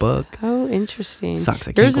read a book. Oh, interesting. Sucks.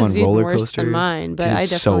 I can't go on roller coasters. Worse than mine, but Dude, I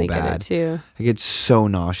definitely so get it too. I get so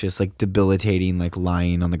nauseous, debilitating,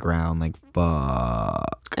 lying on the ground,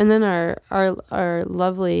 fuck. And then our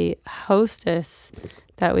lovely hostess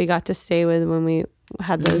that we got to stay with when we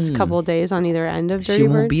had those couple of days on either end of Dirty Bird.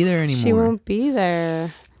 She won't be there anymore. She won't be there.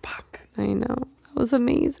 Fuck. I know. That was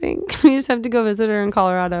amazing. We just have to go visit her in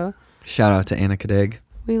Colorado. Shout out to Anna Kadig.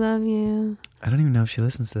 We love you. I don't even know if she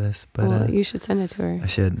listens to this, but you should send it to her. I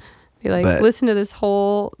should. Be like, listen to this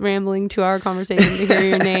whole rambling 2-hour conversation to hear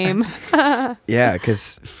your name. Yeah,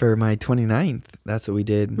 because for my 29th, that's what we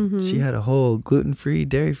did. She had a whole gluten-free,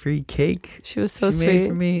 dairy-free cake. She was so she sweet. Made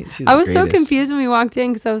for me. I was so confused when we walked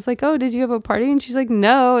in because I was like, oh, did you have a party? And she's like,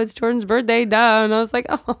 no, it's Jordan's birthday. Duh. And I was like,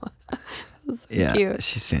 oh. So yeah, cute.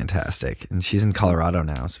 She's fantastic. And she's in Colorado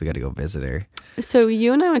now, so we got to go visit her. So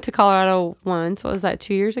you and I went to Colorado once. What was that,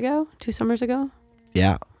 2 years ago? 2 summers ago?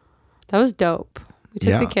 Yeah. That was dope. We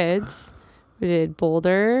took the kids. We did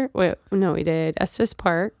Boulder. We did Estes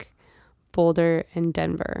Park, Boulder, and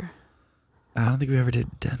Denver. I don't think we ever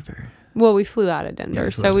did Denver. Well, we flew out of Denver. Yeah,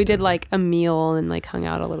 so we did a meal and hung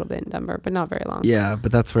out a little bit in Denver, but not very long. Yeah,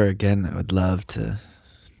 but that's where, again, I would love to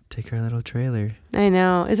take our little trailer. I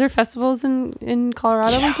know. Is there festivals in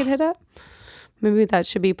Colorado we could hit up? Maybe that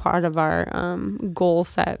should be part of our goal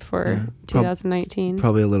set for 2019.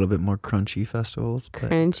 Probably a little bit more crunchy festivals.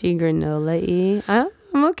 Crunchy, granola-y.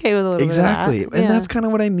 I'm okay with a little exactly. bit of that. And that's kind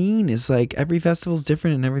of what I mean is every festival's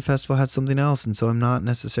different and every festival has something else. And so I'm not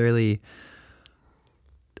necessarily...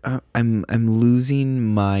 I'm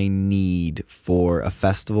losing my need for a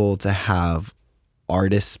festival to have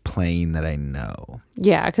artists playing that I know.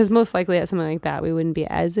 Yeah, because most likely at something like that, we wouldn't be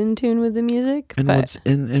as in tune with the music. And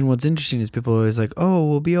what's interesting is people are always like, oh,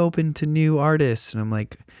 we'll be open to new artists. And I'm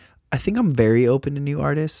like, I think I'm very open to new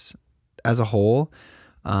artists as a whole.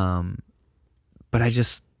 But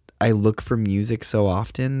I look for music so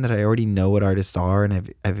often that I already know what artists are,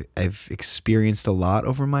 and I've experienced a lot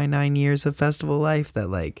over my 9 years of festival life that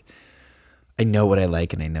like I know what I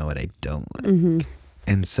like and I know what I don't like.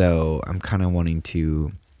 And so I'm kind of wanting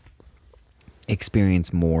to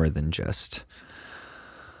experience more than just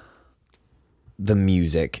the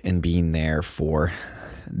music and being there for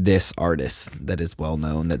this artist that is well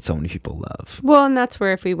known that so many people love. Well, and that's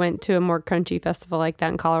where if we went to a more country festival like that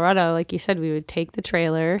in Colorado, like you said, we would take the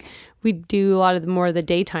trailer. We'd do a lot of the more of the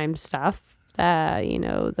daytime stuff,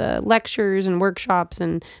 the lectures and workshops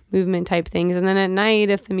and movement type things. And then at night,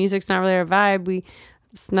 if the music's not really our vibe, we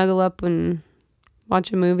snuggle up and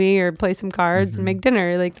watch a movie or play some cards and make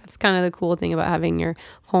dinner. Like that's kind of the cool thing about having your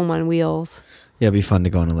home on wheels. Yeah, it'd be fun to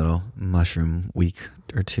go on a little mushroom week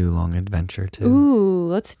or two long adventure too. Ooh,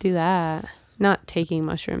 let's do that. Not taking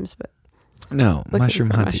mushrooms, but mushroom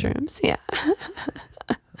hunting. Mushrooms, yeah.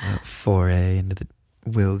 A foray into the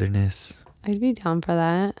wilderness. I'd be down for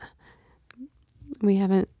that. We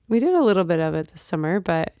did a little bit of it this summer,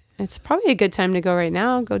 but it's probably a good time to go right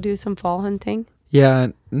now. Go do some fall hunting. Yeah,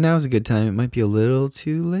 now's a good time. It might be a little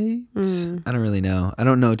too late. I don't really know. I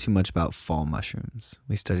don't know too much about fall mushrooms.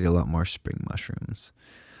 We studied a lot more spring mushrooms.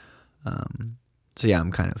 So yeah,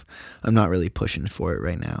 I'm not really pushing for it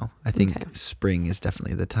right now. I think spring is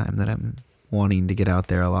definitely the time that I'm wanting to get out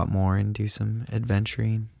there a lot more and do some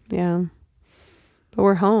adventuring. Yeah. But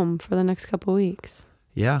we're home for the next couple weeks.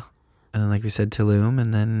 Yeah. And then, like we said, Tulum,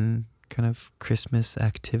 and then kind of Christmas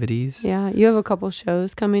activities. Yeah, you have a couple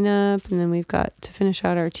shows coming up, and then we've got to finish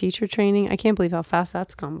out our teacher training. I can't believe how fast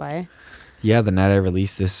that's gone by. Yeah, the night I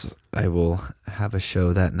release this, I will have a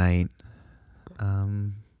show that night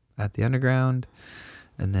at the Underground.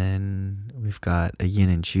 And then we've got a yin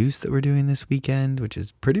and juice that we're doing this weekend, which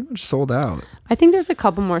is pretty much sold out. I think there's a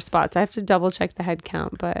couple more spots. I have to double check the head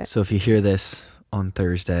count, but so if you hear this on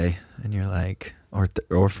Thursday and you're like,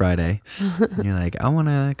 or Friday, and you're like, I want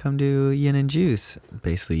to come do yin and juice,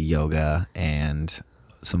 basically yoga and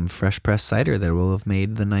some fresh pressed cider that we'll have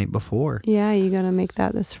made the night before. Yeah, you got to make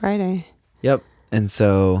that this Friday. Yep. And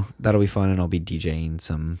so that'll be fun, and I'll be DJing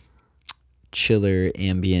some chiller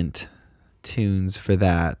ambient tunes for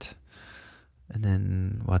that. And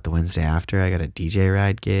then the Wednesday after, I got a DJ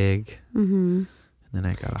ride gig. And then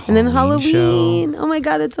I got a Halloween show. Oh my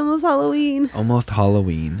God, it's almost Halloween. It's almost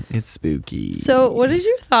Halloween. It's spooky. So what is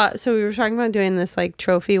your thought? So we were talking about doing this like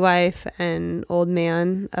trophy wife and old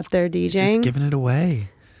man up there DJing. Just giving it away.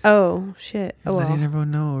 Oh, shit. Oh, well. Letting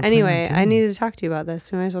everyone know. Anyway, I need to talk to you about this.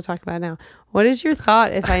 We might as well talk about it now. What is your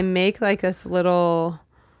thought if I make like this little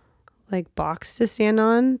like box to stand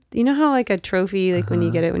on? You know how like a trophy, like when you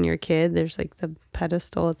get it when you're a kid, there's like the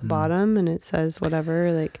pedestal at the bottom and it says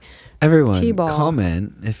whatever, like everyone T-ball.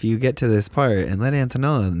 Comment if you get to this part and let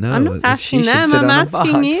Antonella know. I'm not asking them. I'm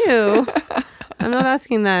asking you. I'm not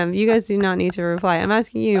asking them. You guys do not need to reply. I'm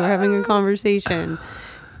asking you. We're having a conversation.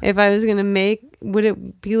 If I was going to would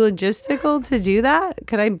it be logistical to do that?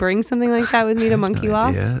 Could I bring something like that with me to Monkey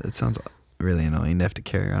Loft? Yeah, it sounds really annoying to have to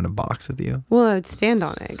carry around a box with you. Well, I would stand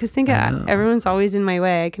on it because think everyone's always in my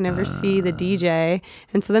way. I can never see the DJ,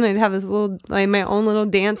 and so then I'd have this little like my own little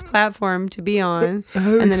dance platform to be on,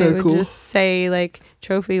 and then it would just say like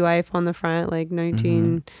trophy wife on the front, like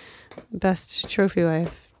 19 best trophy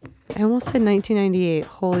wife. I almost said 1998.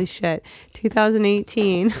 Holy shit,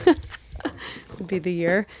 2018 would be the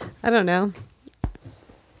year. I don't know.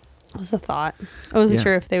 It was a thought. I wasn't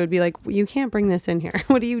sure if they would be like, you can't bring this in here.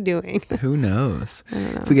 What are you doing? Who knows? I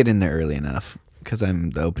don't know. If we get in there early enough, because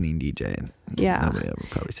I'm the opening DJ. Yeah. Nobody will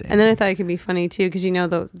probably say anything. And then I thought it could be funny too, because you know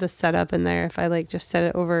the setup in there, if I like just set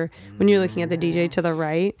it over when you're looking at the DJ to the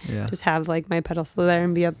right, just have like my pedestal there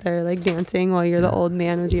and be up there like dancing while you're the old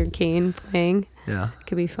man with your cane playing. Yeah.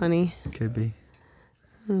 Could be funny. Could be.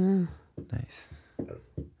 I don't know. Nice.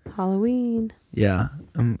 Halloween. Yeah,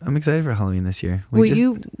 I'm excited for Halloween this year.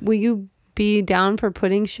 Will you be down for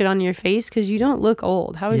putting shit on your face? Because you don't look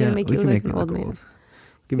old. How are you gonna make you look like an old man?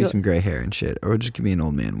 Give me some gray hair and shit, or just give me an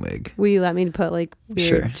old man wig. Will you let me put like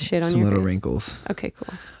weird shit on some your little face? Wrinkles. Okay,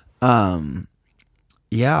 cool.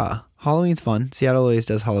 Yeah, Halloween's fun. Seattle always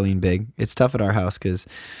does Halloween big. It's tough at our house because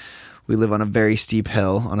we live on a very steep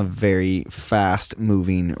hill on a very fast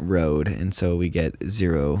moving road. And so we get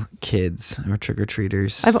 0 kids or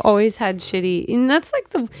trick-or-treaters. I've always had shitty, and that's like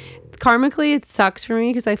karmically it sucks for me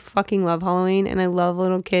because I fucking love Halloween and I love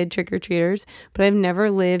little kid trick-or-treaters, but I've never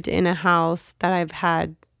lived in a house that I've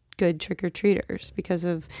had good trick-or-treaters because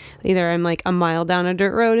of either I'm like a mile down a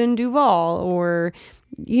dirt road in Duval, or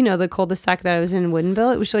the cul-de-sac that I was in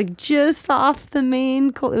Woodinville. It was like just off the main.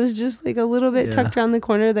 It was just like a little bit tucked around the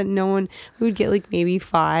corner that no one. We would get like maybe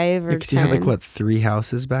 5 or 10. Because you had like what, 3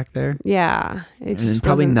 houses back there? Yeah, it just and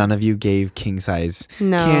probably wasn't- none of you gave king size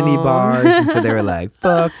No. candy bars, and so they were like,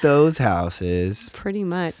 "Fuck those houses." Pretty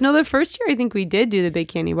much. No, the first year I think we did do the big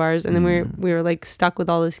candy bars, and then we were like stuck with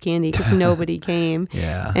all this candy because nobody came.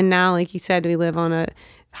 Yeah. And now, like you said, we live on a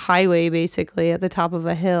highway basically at the top of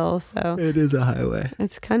a hill, so It is a highway.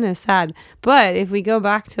 it's kind of sad. But if we go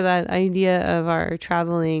back to that idea of our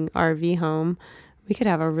traveling RV home, we could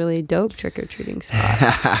have a really dope trick-or-treating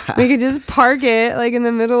spot. We could just park it like in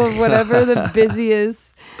the middle of whatever the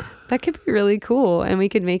busiest. That could be really cool, and we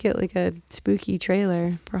could make it like a spooky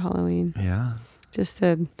trailer for Halloween, Yeah. just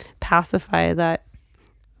to pacify that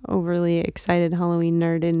overly excited Halloween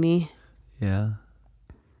nerd in me. Yeah.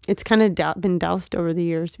 It's kind of been doused over the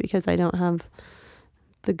years because I don't have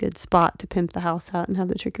the good spot to pimp the house out and have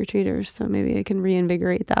the trick-or-treaters. So maybe I can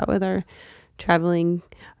reinvigorate that with our traveling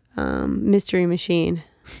mystery machine,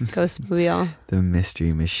 Ghostmobile. The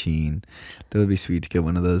mystery machine. That would be sweet to get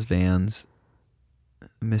one of those vans.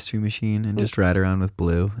 Mystery machine, and just ride around with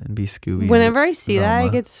Blue and be Scooby. Whenever I see that, I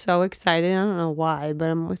Velma. get so excited. I don't know why, but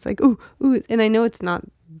I'm always like, ooh, ooh. And I know it's not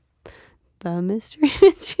the mystery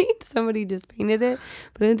machine. Somebody just painted it,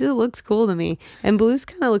 but it just looks cool to me. And Blue's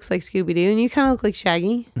kind of looks like Scooby-Doo, and you kind of look like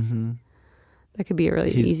Shaggy. Mm-hmm. That could be a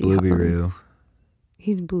really He's easy Blooby-Roo.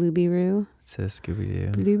 He's Blooby-Roo. It says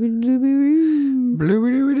Scooby-Doo. Blooby-Dooby-Roo.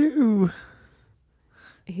 Blooby-Doo.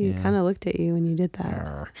 He Yeah. kind of looked at you when you did that.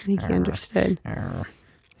 I think he understood.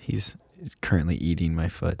 He's currently eating my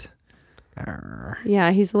foot.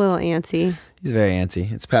 Yeah, he's a little antsy, He's very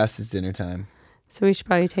antsy. It's past his dinner time. so we should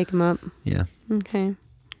probably take him up. Yeah. Okay.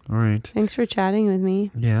 All right. Thanks for chatting with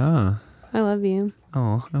me. Yeah. I love you.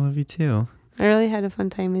 Oh, I love you too. I really had a fun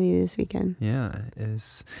time with you this weekend. Yeah,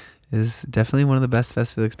 is definitely one of the best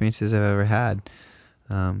festival experiences I've ever had.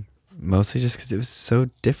 Mostly just because it was so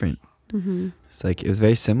different. Mm-hmm. It's like it was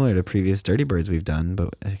very similar to previous Dirty Birds we've done,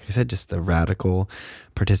 but like I said, just the radical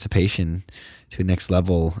participation to a next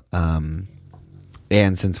level. And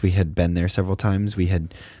since we had been there several times, we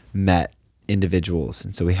had met individuals,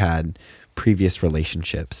 and so we had previous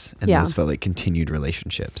relationships, and those felt like continued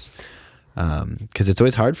relationships. Because it's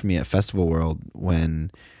always hard for me at festival world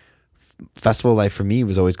when festival life for me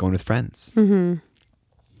was always going with friends. Mm-hmm.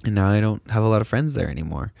 And now I don't have a lot of friends there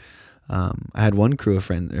anymore. I had one crew of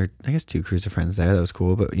friends, or I guess 2 crews of friends there. That was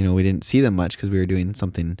cool. But, we didn't see them much because we were doing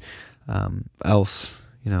something else.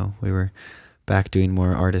 We were back doing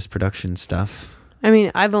more artist production stuff. I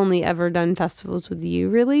mean, I've only ever done festivals with you,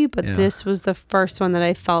 really, but this was the first one that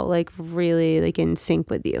I felt like really like in sync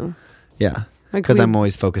with you. Yeah. Like Because I'm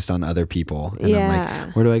always focused on other people. And I'm Yeah.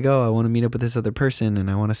 like, where do I go? I want to meet up with this other person,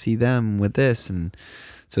 and I want to see them with this. And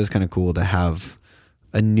so it's kind of cool to have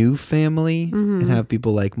a new family and have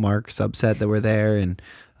people like Mark Subset that were there, and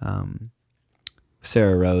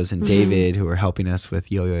Sarah Rose and David who were helping us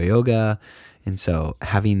with Yo-Yo Yoga. And so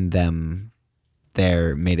having them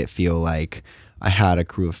there made it feel like I had a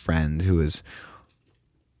crew of friends who was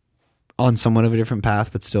on somewhat of a different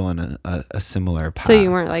path, but still on a similar path. So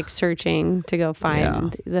you weren't like searching to go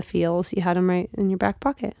find the feels. You had them right in your back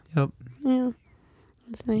pocket. Yep. Yeah. It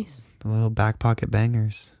was nice. The little back pocket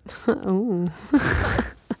bangers. Oh.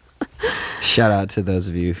 Shout out to those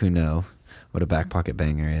of you who know what a back pocket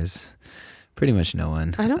banger is. Pretty much no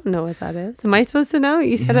one. I don't know what that is. Am I supposed to know?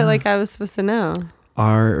 You said it like I was supposed to know.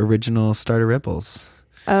 Our original Starter Ripples.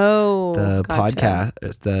 Oh, The gotcha.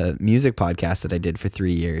 podcast, the music podcast that I did for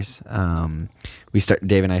 3 years.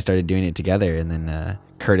 Dave and I started doing it together, and then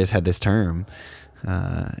Curtis had this term,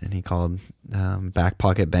 and he called back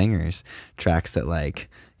pocket bangers, tracks that like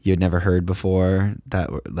you had never heard before,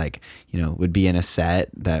 that were like, would be in a set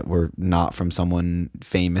that were not from someone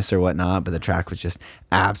famous or whatnot, but the track was just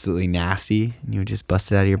absolutely nasty, and you would just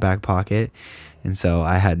bust it out of your back pocket. And so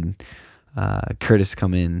I had Curtis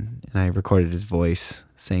come in, and I recorded his voice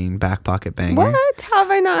saying back pocket banger. What? How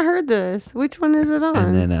have I not heard this? Which one is it on?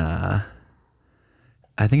 And then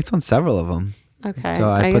I think it's on several of them. Okay. So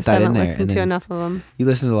I put guess that I in don't there, listen and to then enough of them. You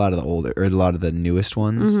listen to a lot of the older, or a lot of the newest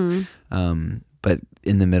ones. But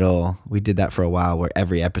in the middle, we did that for a while where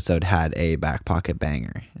every episode had a back pocket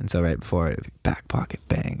banger. And so right before it would be back pocket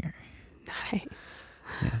banger. Nice.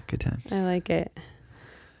 Yeah, good times. I like it.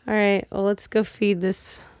 All right. Well, let's go feed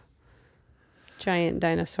this giant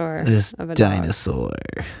dinosaur. This of a dog. dinosaur.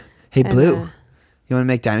 Hey, And, Blue, you want to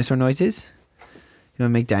make dinosaur noises? You want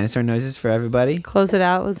to make dinosaur noises for everybody? Close it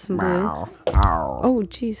out with some blue. Meow. Ow. Oh,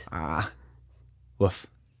 jeez. Woof.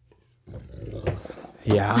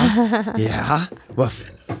 Yeah. Yeah. Woof.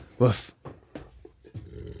 Woof.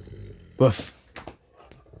 Woof.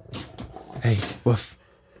 Hey, woof.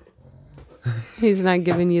 He's not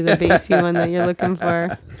giving you the bassy one that you're looking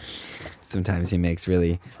for. Sometimes he makes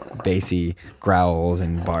really bassy growls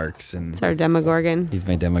and barks, and It's our Demogorgon. he's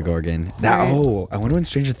my Demogorgon. Right. Oh, I wonder when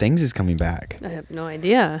Stranger Things is coming back. I have no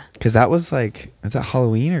idea. Because that was like, was that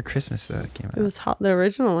Halloween or Christmas that it came out? It was the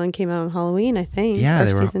original one came out on Halloween, I think. Yeah, or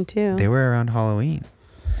they were season 2. They were around Halloween.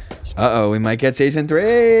 We might get season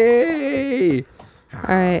 3.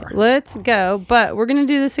 All right, let's go. But we're gonna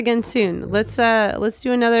do this again soon. Let's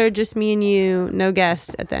do another just me and you, no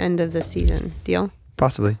guest at the end of the season. Deal?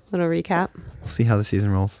 Possibly. Little recap. We'll see how the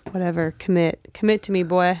season rolls. Whatever. Commit to me,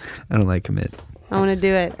 boy. I don't like commit. I want to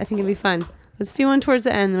do it. I think it'd be fun. Let's do one towards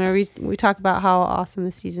the end where we talk about how awesome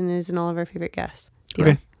the season is and all of our favorite guests. Deal?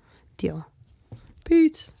 Okay. Deal.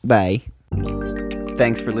 Peace. Bye.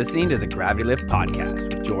 Thanks for listening to the Gravity Lift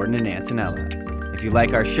Podcast with Jordan and Antonella. If you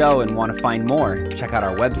like our show and want to find more, check out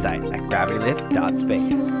our website at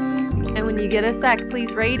gravitylift.space. And when you get a sec,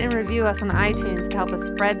 please rate and review us on iTunes to help us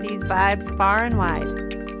spread these vibes far and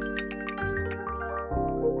wide.